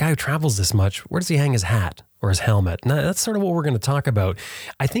 a guy who travels this much, where does he hang his hat or his helmet? Now, that's sort of what we're going to talk about.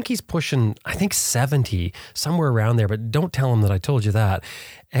 I think he's pushing, 70, somewhere around there, but don't tell him that I told you that.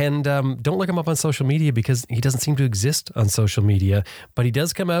 And don't look him up on social media because he doesn't seem to exist on social media, but he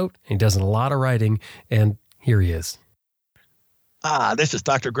does come out, and he does a lot of writing, and here he is. This is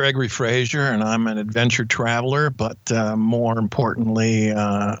Dr. Gregory Frazier, and I'm an adventure traveler, but more importantly,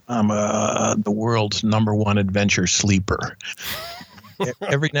 I'm the world's #1 adventure sleeper.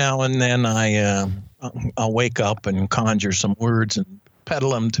 Every now and then I'll wake up and conjure some words and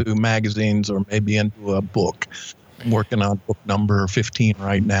peddle them to magazines or maybe into a book. I'm working on book number 15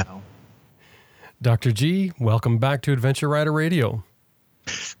 right now. Dr. G, welcome back to Adventure Rider Radio.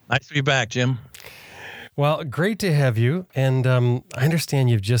 Nice to be back, Jim. Well, great to have you. And I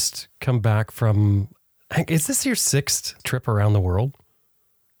understand you've just come back from, is this your 6th trip around the world?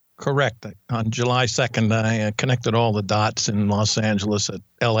 Correct. On July 2nd, I connected all the dots in Los Angeles at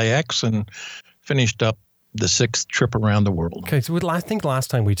LAX and finished up the 6th trip around the world. Okay, so I think last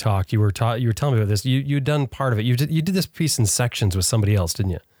time we talked, you were telling me about this. You'd done part of it. You did this piece in sections with somebody else,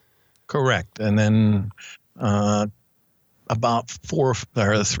 didn't you? Correct. And then about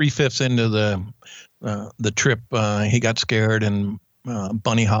 3/5 into the trip, he got scared and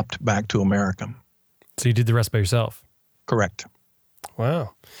bunny hopped back to America. So you did the rest by yourself? Correct.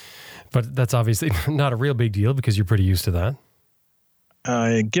 Wow. But that's obviously not a real big deal because you're pretty used to that.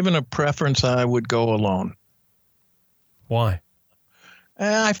 Given a preference, I would go alone. Why?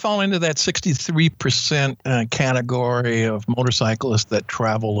 I fall into that 63% category of motorcyclists that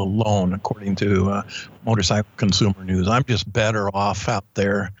travel alone, according to Motorcycle Consumer News. I'm just better off out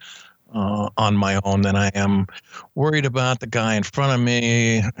there on my own than I am worried about the guy in front of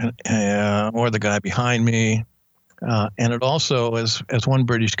me or the guy behind me. And it also, as one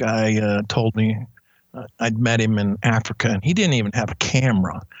British guy told me, I'd met him in Africa, and he didn't even have a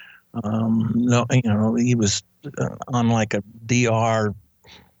camera. He was on like a DR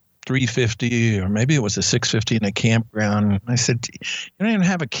 350, or maybe it was a 650 in a campground. I said, "You don't even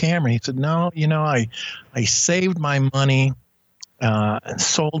have a camera?" He said, "No, I saved my money, and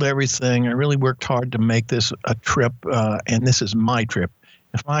sold everything. I really worked hard to make this a trip, and this is my trip.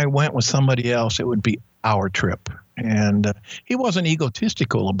 If I went with somebody else, it would be our trip." And he wasn't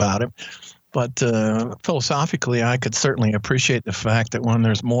egotistical about it, but philosophicically, I could certainly appreciate the fact that when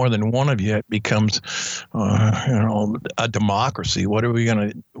there's more than one of you, it becomes, a democracy. Where are we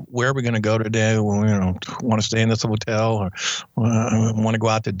going to go today? Well, want to stay in this hotel or want to go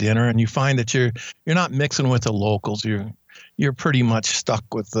out to dinner? And you find that you're not mixing with the locals. You're pretty much stuck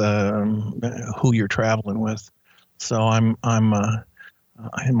with who you're traveling with. So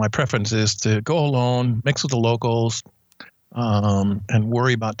my preference is to go alone, mix with the locals, and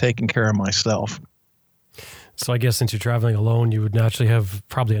worry about taking care of myself. So I guess since you're traveling alone, you would naturally have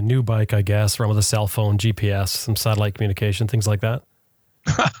probably a new bike, I guess, run with a cell phone, GPS, some satellite communication, things like that.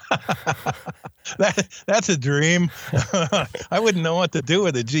 That's a dream. I wouldn't know what to do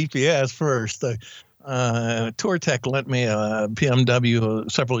with a GPS first. TourTech lent me a BMW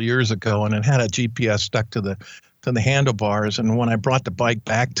several years ago, and it had a GPS stuck to the handlebars. And when I brought the bike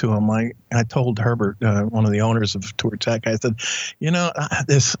back to him, I told Herbert, one of the owners of TourTech, I said,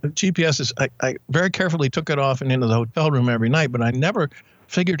 this GPS is, I very carefully took it off and into the hotel room every night, but I never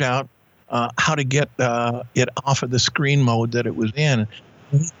figured out how to get it off of the screen mode that it was in.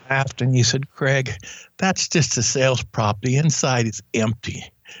 And he laughed and he said, "Craig, that's just a sales prop. The inside is empty."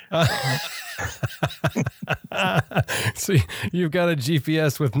 So you've got a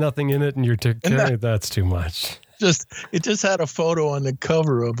GPS with nothing in it and you're that's too much. It just had a photo on the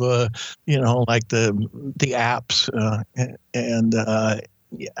cover of like the apps, and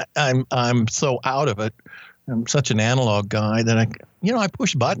I'm so out of it. I'm such an analog guy that I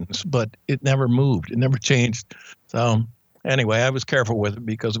push buttons, but it never moved. It never changed. So anyway, I was careful with it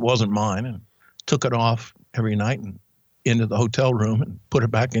because it wasn't mine, and took it off every night and into the hotel room and put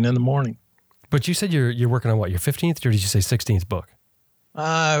it back in the morning. But you said you're working on what, your 15th, or did you say 16th book?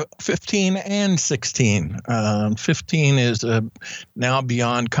 15 and 16. 15 is now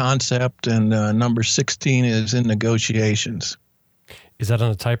beyond concept, and number 16 is in negotiations. Is that on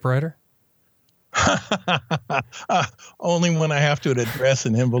a typewriter? Only when I have to address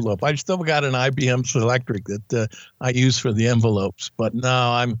an envelope. I've still got an IBM Selectric that I use for the envelopes, but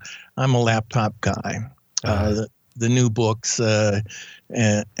no, I'm a laptop guy. The new books and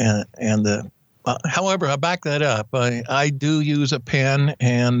the however, I back that up. I do use a pen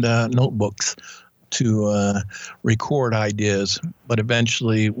and notebooks to record ideas, but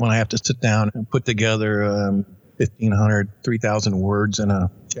eventually when I have to sit down and put together 1,500, 3,000 words in a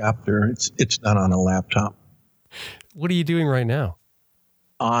chapter, it's done on a laptop. What are you doing right now?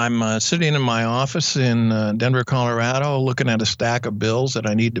 I'm sitting in my office in Denver, Colorado, looking at a stack of bills that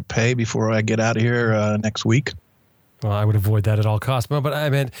I need to pay before I get out of here next week. Well, I would avoid that at all costs. But I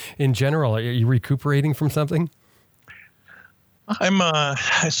meant in general, are you recuperating from something? I'm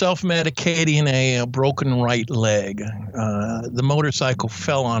self-medicating a broken right leg. The motorcycle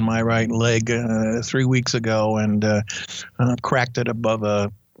fell on my right leg 3 weeks ago and cracked it above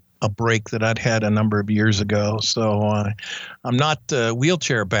a break that I'd had a number of years ago. So I'm not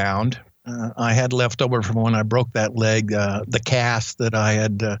wheelchair bound. I had left over from when I broke that leg the cast that I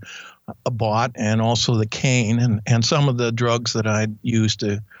had bought, and also the cane and some of the drugs that I'd used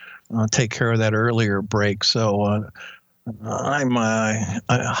to take care of that earlier break. So I'm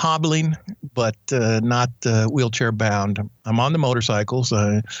hobbling, but not wheelchair bound. I'm on the motorcycles.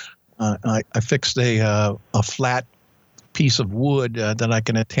 I fixed a flat piece of wood that I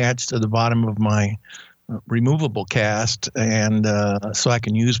can attach to the bottom of my removable cast, and so I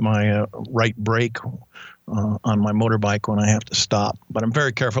can use my right brake on my motorbike when I have to stop. But I'm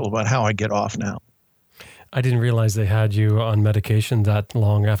very careful about how I get off now. I didn't realize they had you on medication that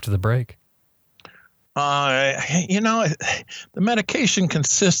long after the break. The medication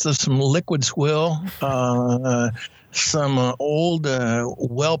consists of some liquid swill, some old,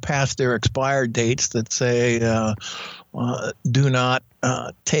 well past their expired dates that say do not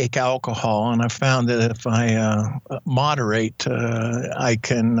take alcohol. And I found that if I moderate, I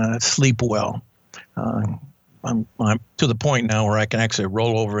can sleep well. I'm to the point now where I can actually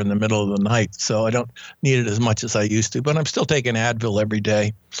roll over in the middle of the night, so I don't need it as much as I used to. But I'm still taking Advil every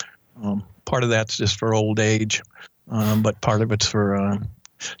day. Part of that's just for old age, but part of it's for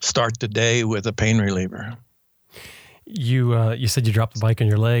start the day with a pain reliever. You said you dropped the bike on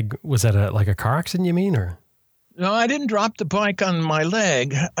your leg. Was that like a car accident, you mean, or? No, I didn't drop the bike on my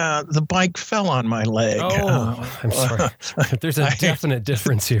leg. The bike fell on my leg. Oh, I'm sorry. There's a definite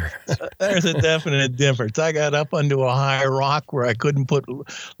difference here. There's a definite difference. I got up onto a high rock where I couldn't put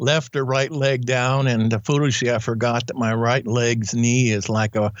left or right leg down, and foolishly I forgot that my right leg's knee is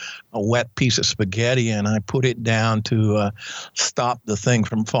like a wet piece of spaghetti, and I put it down to stop the thing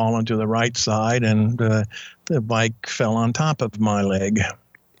from falling to the right side, and the bike fell on top of my leg.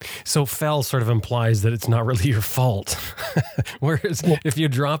 So fell sort of implies that it's not really your fault. Whereas if you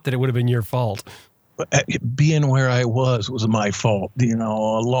dropped it, it would have been your fault. Being where I was my fault.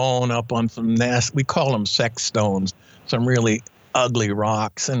 Alone up on some nasty, we call them sex stones, some really ugly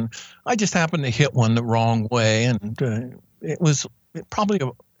rocks. And I just happened to hit one the wrong way. And it was probably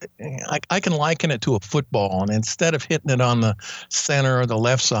I can liken it to a football, and instead of hitting it on the center or the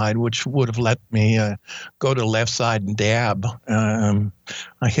left side, which would have let me go to the left side and dab,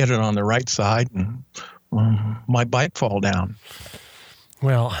 I hit it on the right side, and my bike fall down.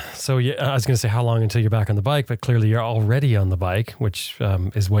 Well, so I was going to say how long until you're back on the bike, but clearly you're already on the bike, which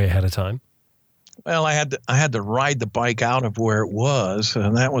is way ahead of time. Well, I had to ride the bike out of where it was,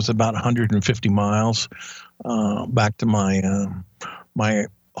 and that was about 150 miles back to my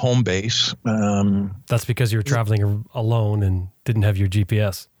home base. That's because you were traveling alone and didn't have your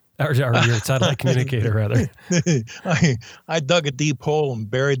GPS or your satellite communicator, rather. I dug a deep hole and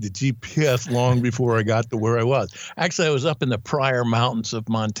buried the GPS long before I got to where I was. Actually, I was up in the Pryor Mountains of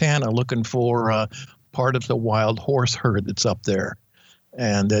Montana looking for part of the wild horse herd that's up there.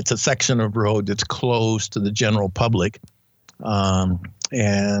 And it's a section of road that's closed to the general public. And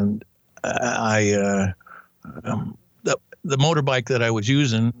the motorbike that I was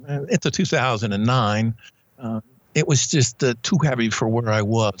using, it's a 2009. It was just too heavy for where I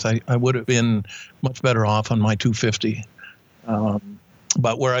was. I would have been much better off on my 250.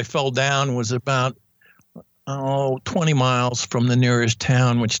 But where I fell down was about 20 miles from the nearest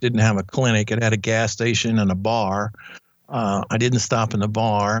town, which didn't have a clinic. It had a gas station and a bar. I didn't stop in the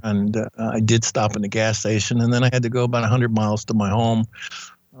bar, and I did stop in the gas station. And then I had to go about 100 miles to my home,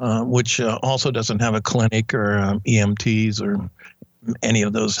 which also doesn't have a clinic or EMTs or any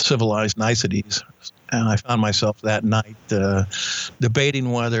of those civilized niceties. And I found myself that night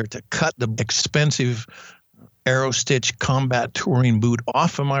debating whether to cut the expensive Aerostitch combat touring boot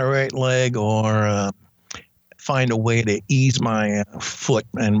off of my right leg or find a way to ease my foot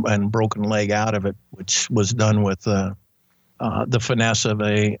and broken leg out of it, which was done with the finesse of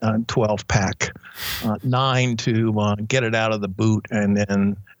a 12-pack, 9 to get it out of the boot, and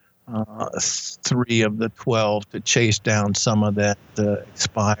then 3 of the 12 to chase down some of that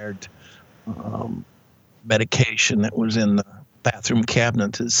expired medication that was in the bathroom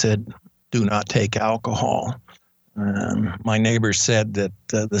cabinet that said, "Do not take alcohol." My neighbor said that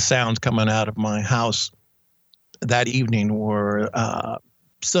the sounds coming out of my house that evening were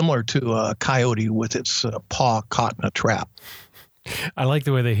similar to a coyote with its paw caught in a trap. I like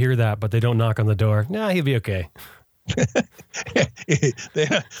the way they hear that, but they don't knock on the door. Nah, he'll be okay.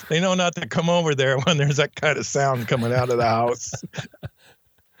 They know not to come over there when there's that kind of sound coming out of the house.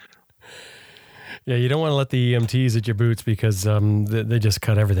 Yeah, you don't want to let the EMTs at your boots because they just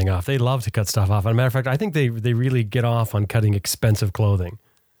cut everything off. They love to cut stuff off. As a matter of fact, I think they really get off on cutting expensive clothing.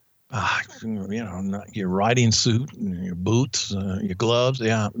 Your riding suit, and your boots, your gloves.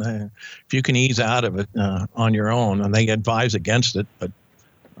 Yeah, if you can ease out of it on your own, and they advise against it. But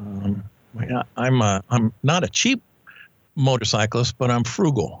I'm not a cheap motorcyclist, but I'm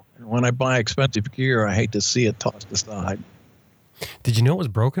frugal. And when I buy expensive gear, I hate to see it tossed aside. Did you know it was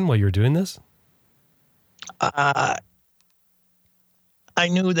broken while you were doing this? I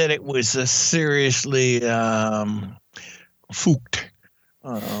knew that it was seriously fooked.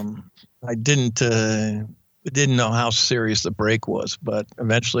 I didn't know how serious the break was, but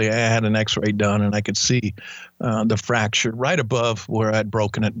eventually I had an X-ray done and I could see the fracture right above where I'd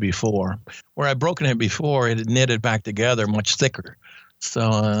broken it before. Where I'd broken it before, it had knitted back together much thicker. So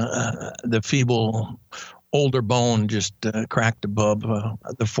the feeble older bone just cracked above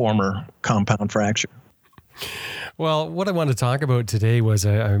the former compound fracture. Well, what I wanted to talk about today was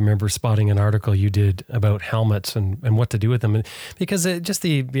I remember spotting an article you did about helmets and what to do with them. And because just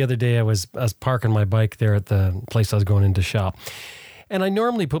the other day I was parking my bike there at the place I was going in to shop. And I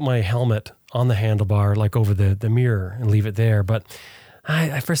normally put my helmet on the handlebar, like over the mirror, and leave it there. But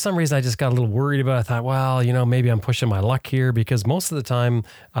I for some reason, I just got a little worried about it. I thought, well, maybe I'm pushing my luck here because most of the time,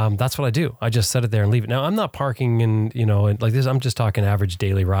 that's what I do. I just set it there and leave it. Now, I'm not parking in, like this. I'm just talking average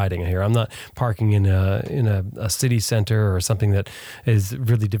daily riding here. I'm not parking in a city center or something that is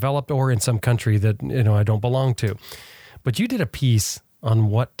really developed or in some country that, I don't belong to. But you did a piece on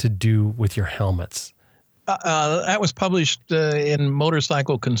what to do with your helmets. That was published in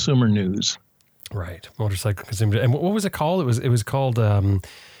Motorcycle Consumer News. Right, Motorcycle Consumer. And what was it called? It was called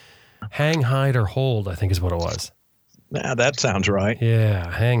Hang, Hide, or Hold, I think is what it was. Yeah, that sounds right.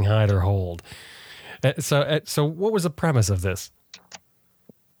 Yeah, Hang, Hide, or Hold. So what was the premise of this?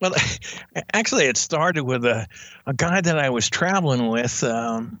 Well, actually, it started with a guy that I was traveling with.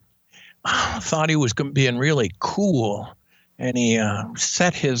 Thought he was being really cool, and he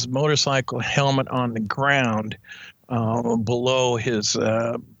set his motorcycle helmet on the ground below his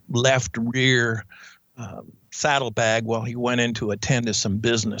left rear saddlebag while he went in to attend to some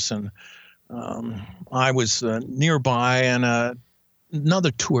business. And I was nearby, and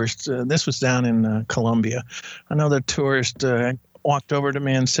another tourist, this was down in Colombia, another tourist walked over to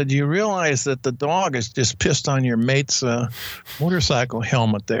me and said, "You realize that the dog has just pissed on your mate's motorcycle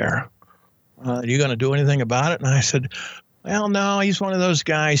helmet there? Are you going to do anything about it?" And I said, "Well, no, he's one of those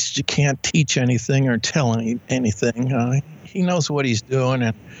guys you can't teach anything or tell anything. He knows what he's doing,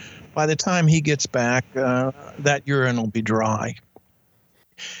 and by the time he gets back, that urine will be dry."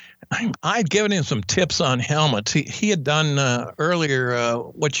 I'd given him some tips on helmets. He had done earlier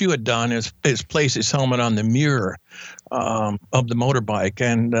what you had done is place his helmet on the mirror of the motorbike.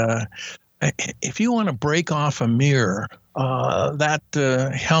 And if you want to break off a mirror,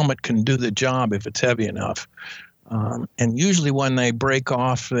 that helmet can do the job if it's heavy enough. And usually when they break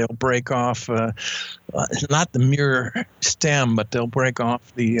off, they'll break off not the mirror stem, but they'll break off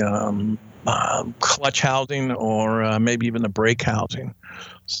the clutch housing or maybe even the brake housing.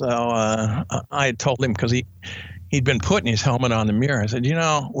 So I had told him, because he'd been putting his helmet on the mirror. I said,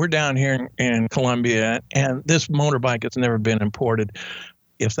 we're down here in Colombia, and this motorbike has never been imported.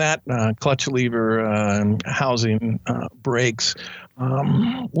 If that clutch lever housing breaks,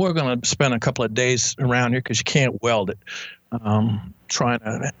 we're going to spend a couple of days around here because you can't weld it, trying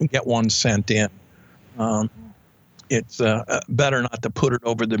to get one sent in. It's better not to put it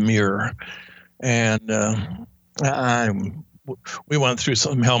over the mirror. And we went through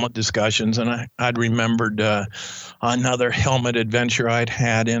some helmet discussions, and I'd remembered another helmet adventure I'd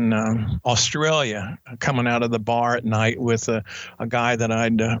had in Australia, coming out of the bar at night with a guy that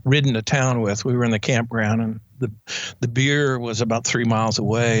I'd ridden to town with. We were in the campground, and the beer was about 3 miles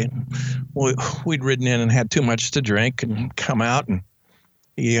away. We'd ridden in and had too much to drink and come out, and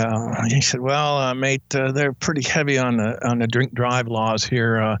he said, "Well, mate, they're pretty heavy on the drink drive laws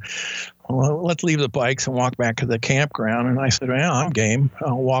here. Well, let's leave the bikes and walk back to the campground." And I said, "Well, I'm game.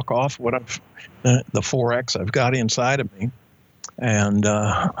 I'll walk off the 4X I've got inside of me." And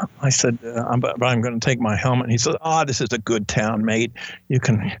I said, but I'm going to take my helmet. And he said, "This is a good town, mate. You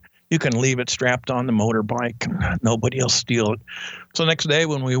can leave it strapped on the motorbike and nobody will steal it." So next day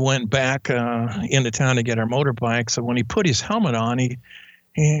when we went back into town to get our motorbikes, so when he put his helmet on, he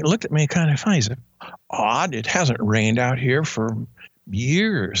looked at me kind of funny. He said, "Odd, it hasn't rained out here for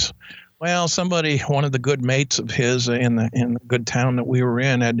years." Well, one of the good mates of his in the good town that we were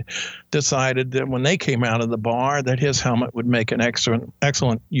in, had decided that when they came out of the bar that his helmet would make an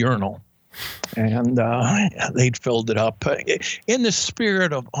excellent urinal. And they'd filled it up in the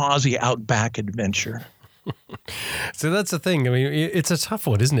spirit of Aussie outback adventure. So that's the thing. I mean, it's a tough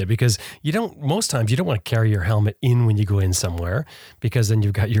one, isn't it? Because most times you don't want to carry your helmet in when you go in somewhere, because then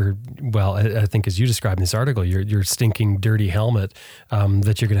you've got I think as you described in this article, your stinking, dirty helmet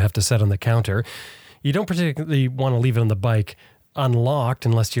that you're going to have to set on the counter. You don't particularly want to leave it on the bike unlocked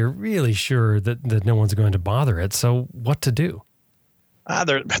unless you're really sure that no one's going to bother it. So what to do?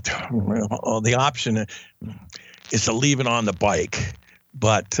 The option is to leave it on the bike.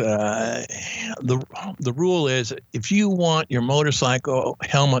 But the rule is, if you want your motorcycle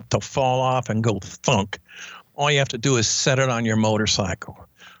helmet to fall off and go thunk, all you have to do is set it on your motorcycle.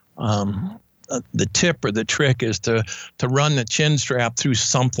 The tip or the trick is to run the chin strap through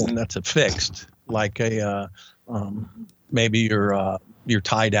something that's affixed, like maybe your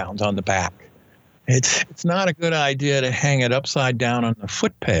tie downs on the back. It's not a good idea to hang it upside down on the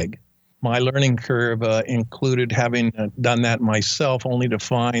foot peg. My learning curve included having done that myself, only to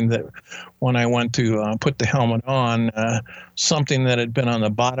find that when I went to put the helmet on, something that had been on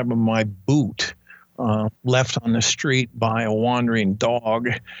the bottom of my boot, left on the street by a wandering dog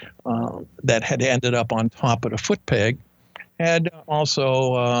that had ended up on top of the foot peg, had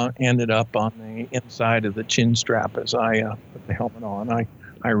also ended up on the inside of the chin strap as I put the helmet on.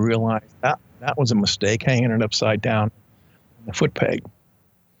 I realized that was a mistake, hanging it upside down on the foot peg.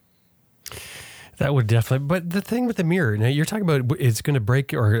 That would definitely. But the thing with the mirror, now you're talking about it's going to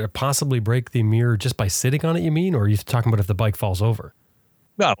break or possibly break the mirror just by sitting on it, you mean? Or are you talking about if the bike falls over?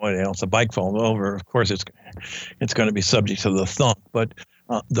 No, if the bike falls over, of course it's going to be subject to the thump. But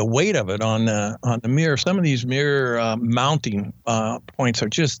the weight of it on the mirror, some of these mirror mounting points are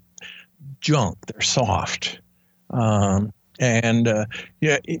just junk. They're soft. You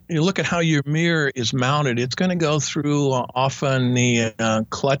look at how your mirror is mounted. It's going to go through often the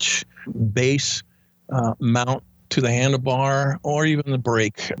clutch base mount to the handlebar, or even the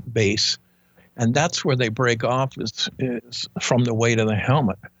brake base, and that's where they break off is from the weight of the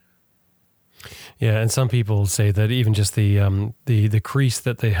helmet. Yeah, and some people say that even just the crease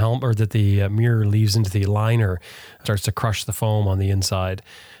that the helmet or that the mirror leaves into the liner starts to crush the foam on the inside,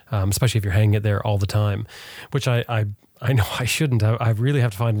 especially if you're hanging it there all the time, which I know I shouldn't. I really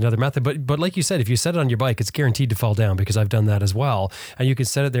have to find another method. But like you said, if you set it on your bike, it's guaranteed to fall down, because I've done that as well. And you can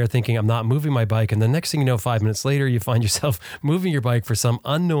set it there thinking, I'm not moving my bike. And the next thing you know, 5 minutes later, you find yourself moving your bike for some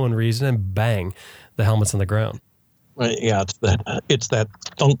unknown reason, and bang, the helmet's on the ground. Yeah, it's that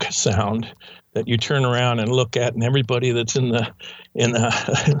thunk sound that you turn around and look at, and everybody that's in the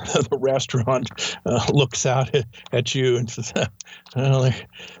restaurant looks out at you and says, well,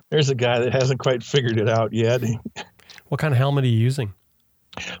 there's a guy that hasn't quite figured it out yet. What kind of helmet are you using?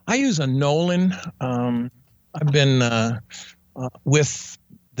 I use a Nolan. I've been with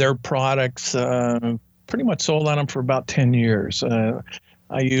their products, pretty much sold on them for about 10 years.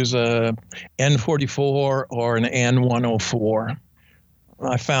 I use a N44 or an N104.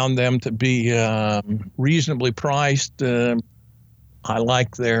 I found them to be reasonably priced. I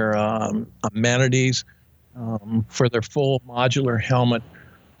like their amenities for their full modular helmet,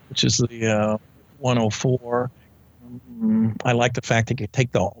 which is the 104. I like the fact that you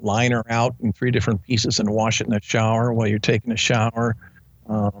take the liner out in 3 different pieces and wash it in the shower while you're taking a shower.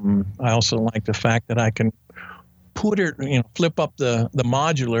 I also like the fact that I can put it, flip up the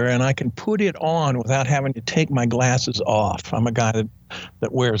modular, and I can put it on without having to take my glasses off. I'm a guy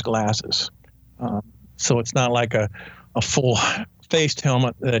that wears glasses. So it's not like a full-faced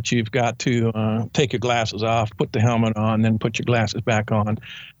helmet that you've got to take your glasses off, put the helmet on, then put your glasses back on.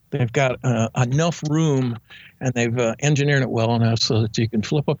 They've got enough room, and they've engineered it well enough so that you can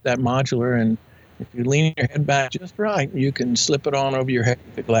flip up that modular, and if you lean your head back just right, you can slip it on over your head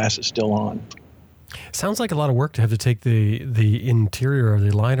with the glasses still on. Sounds like a lot of work to have to take the interior or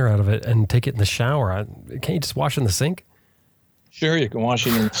the liner out of it and take it in the shower. Can't you just wash it in the sink? Sure, you can wash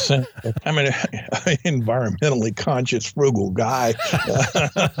it in the sink. I'm an environmentally conscious, frugal guy.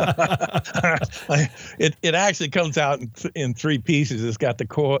 It actually comes out in 3 pieces. It's got the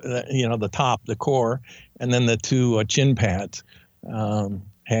core, the top, the core, and then the 2 chin pads.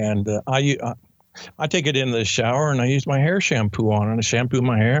 I take it in the shower, and I use my hair shampoo on it. I shampoo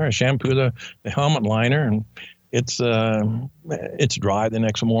my hair, I shampoo the helmet liner, and it's dry the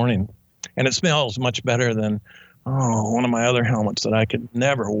next morning. And it smells much better than one of my other helmets that I could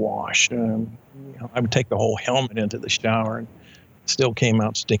never wash. I would take the whole helmet into the shower, and it still came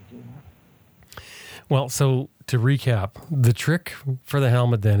out stinking. Well, so to recap, the trick for the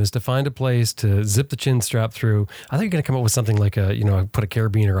helmet then is to find a place to zip the chin strap through. I think you're going to come up with something like put a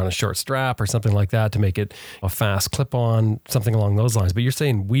carabiner on a short strap or something like that to make it a fast clip on, something along those lines. But you're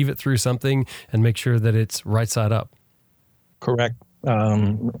saying weave it through something and make sure that it's right side up. Correct.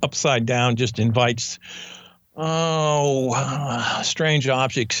 Upside down just invites strange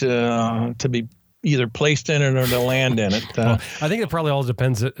objects to be either placed in it or to land in it. Well, I think it probably all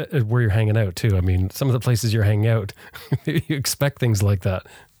depends at where you're hanging out too. I mean, some of the places you're hanging out, you expect things like that.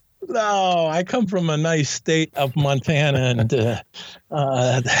 No, I come from a nice state of Montana, and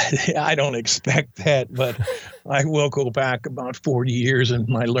I don't expect that, but I will go back about 40 years in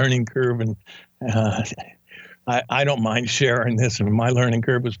my learning curve, and I don't mind sharing this. And my learning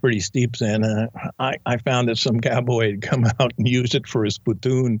curve was pretty steep then. I found that some cowboy had come out and used it for his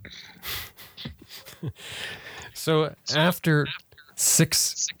platoon. So after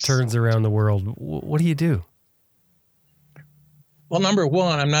 6 turns around the world, what do you do? Well, number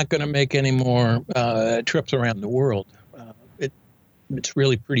one, I'm not going to make any more trips around the world. It's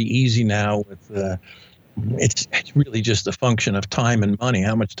really pretty easy now. It's really just a function of time and money.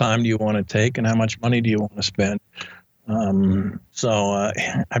 How much time do you want to take, and how much money do you want to spend? So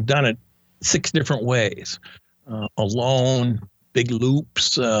I've done it 6 different ways: alone, big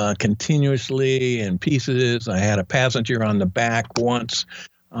loops, continuously in pieces. I had a passenger on the back once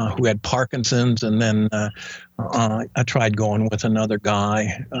who had Parkinson's, and then I tried going with another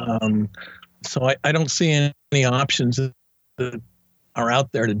guy. So I don't see any options that are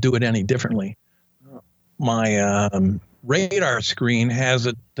out there to do it any differently. My radar screen has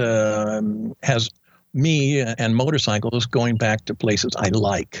me and motorcycles going back to places I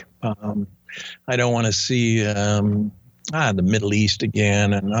like. I don't want to see the Middle East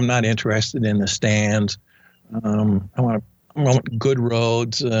again, and I'm not interested in the stands. I want good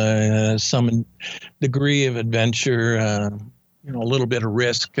roads, some degree of adventure, a little bit of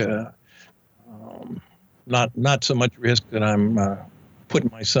risk. Not so much risk that I'm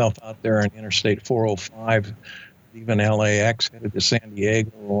putting myself out there on Interstate 405, even LAX, headed to San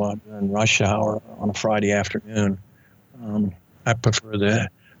Diego during rush hour on a Friday afternoon. I prefer the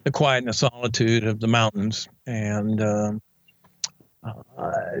quiet and the solitude of the mountains, and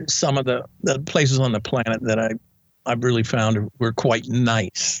some of the places on the planet that I've really found were quite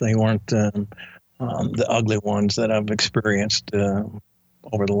nice. They weren't the ugly ones that I've experienced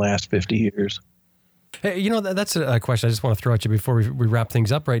over the last 50 years. Hey, that's a question I just want to throw at you before we wrap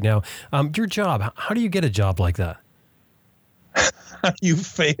things up right now. Your job, how do you get a job like that? You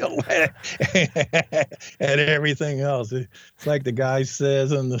fail at everything else. It's like the guy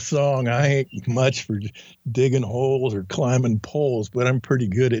says in the song, I ain't much for digging holes or climbing poles, but I'm pretty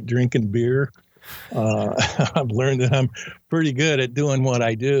good at drinking beer. I've learned that I'm pretty good at doing what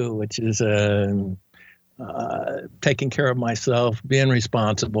I do, which is taking care of myself, being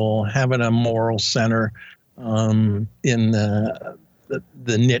responsible, having a moral center in the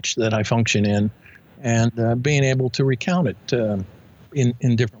niche that I function in, and being able to recount it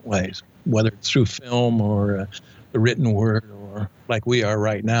in different ways, whether it's through film or the written word, or like we are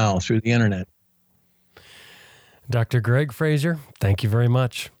right now through the internet. Dr. Greg Fraser, thank you very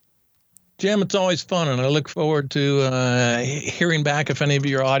much. Jim, it's always fun, and I look forward to hearing back if any of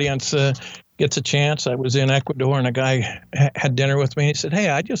your audience gets a chance. I was in Ecuador, and a guy had dinner with me. He said, "Hey,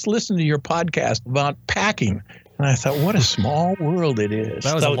 I just listened to your podcast about packing." And I thought, what a small world it is.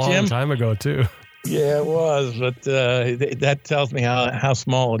 That was a long time ago, too. Yeah, it was, but that tells me how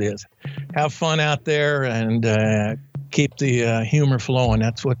small it is. Have fun out there, and keep the humor flowing.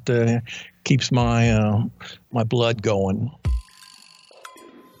 That's what keeps my blood going.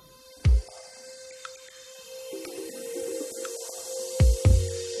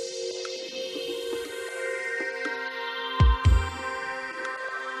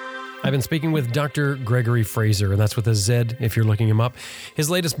 I've been speaking with Dr. Gregory Fraser, and that's with a Z if you're looking him up.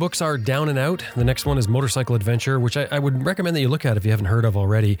 His latest books are Down and Out. The next one is Motorcycle Adventure, which I would recommend that you look at if you haven't heard of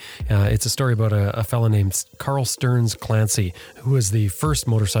already. It's a story about a fellow named Carl Stearns Clancy, who was the first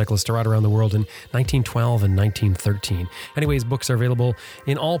motorcyclist to ride around the world in 1912 and 1913. Anyways, books are available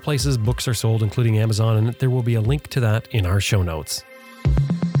in all places books are sold, including Amazon, and there will be a link to that in our show notes.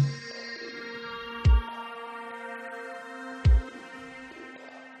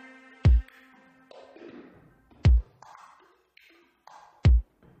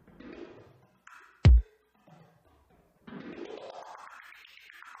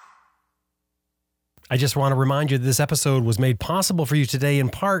 I just want to remind you that this episode was made possible for you today in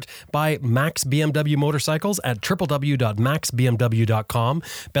part by Max BMW Motorcycles at www.maxbmw.com,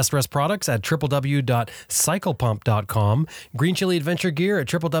 Best Rest Products at www.cyclepump.com, Green Chili Adventure Gear at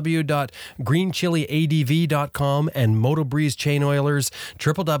www.greenchiliadv.com, and MotoBreeze Chain Oilers,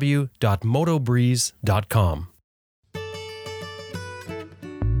 www.motobreeze.com.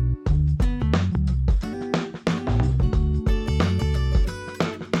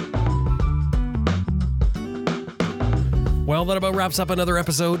 Well, that about wraps up another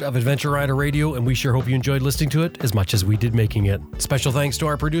episode of Adventure Rider Radio, and we sure hope you enjoyed listening to it as much as we did making it. Special thanks to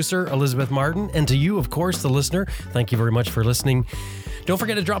our producer, Elizabeth Martin, and to you, of course, the listener. Thank you very much for listening. Don't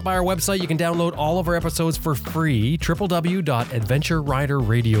forget to drop by our website. You can download all of our episodes for free,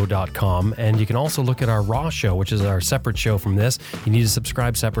 www.adventureriderradio.com. And you can also look at our Raw show, which is our separate show from this. You need to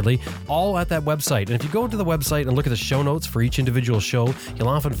subscribe separately, all at that website. And if you go to the website and look at the show notes for each individual show, you'll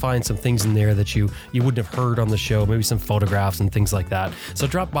often find some things in there that you wouldn't have heard on the show, maybe some photographs and things like that. So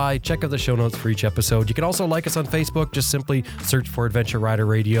drop by, check out the show notes for each episode. You can also like us on Facebook. Just simply search for Adventure Rider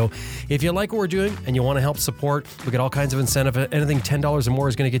Radio. If you like what we're doing and you want to help support, we get all kinds of incentive. Anything $10 or more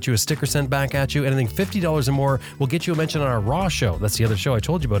is going to get you a sticker sent back at you. Anything $50 or more will get you a mention on our Raw show. That's the other show I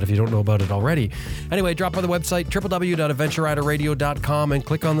told you about if you don't know about it already. Anyway, drop by the website, www.adventureriderradio.com, and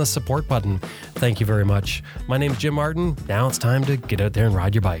click on the support button. Thank you very much. My name's Jim Martin. Now it's time to get out there and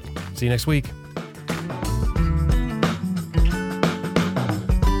ride your bike. See you next week.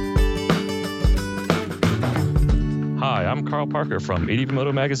 Hi, I'm Carl Parker from ADV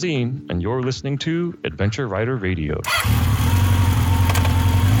Moto Magazine, and you're listening to Adventure Rider Radio.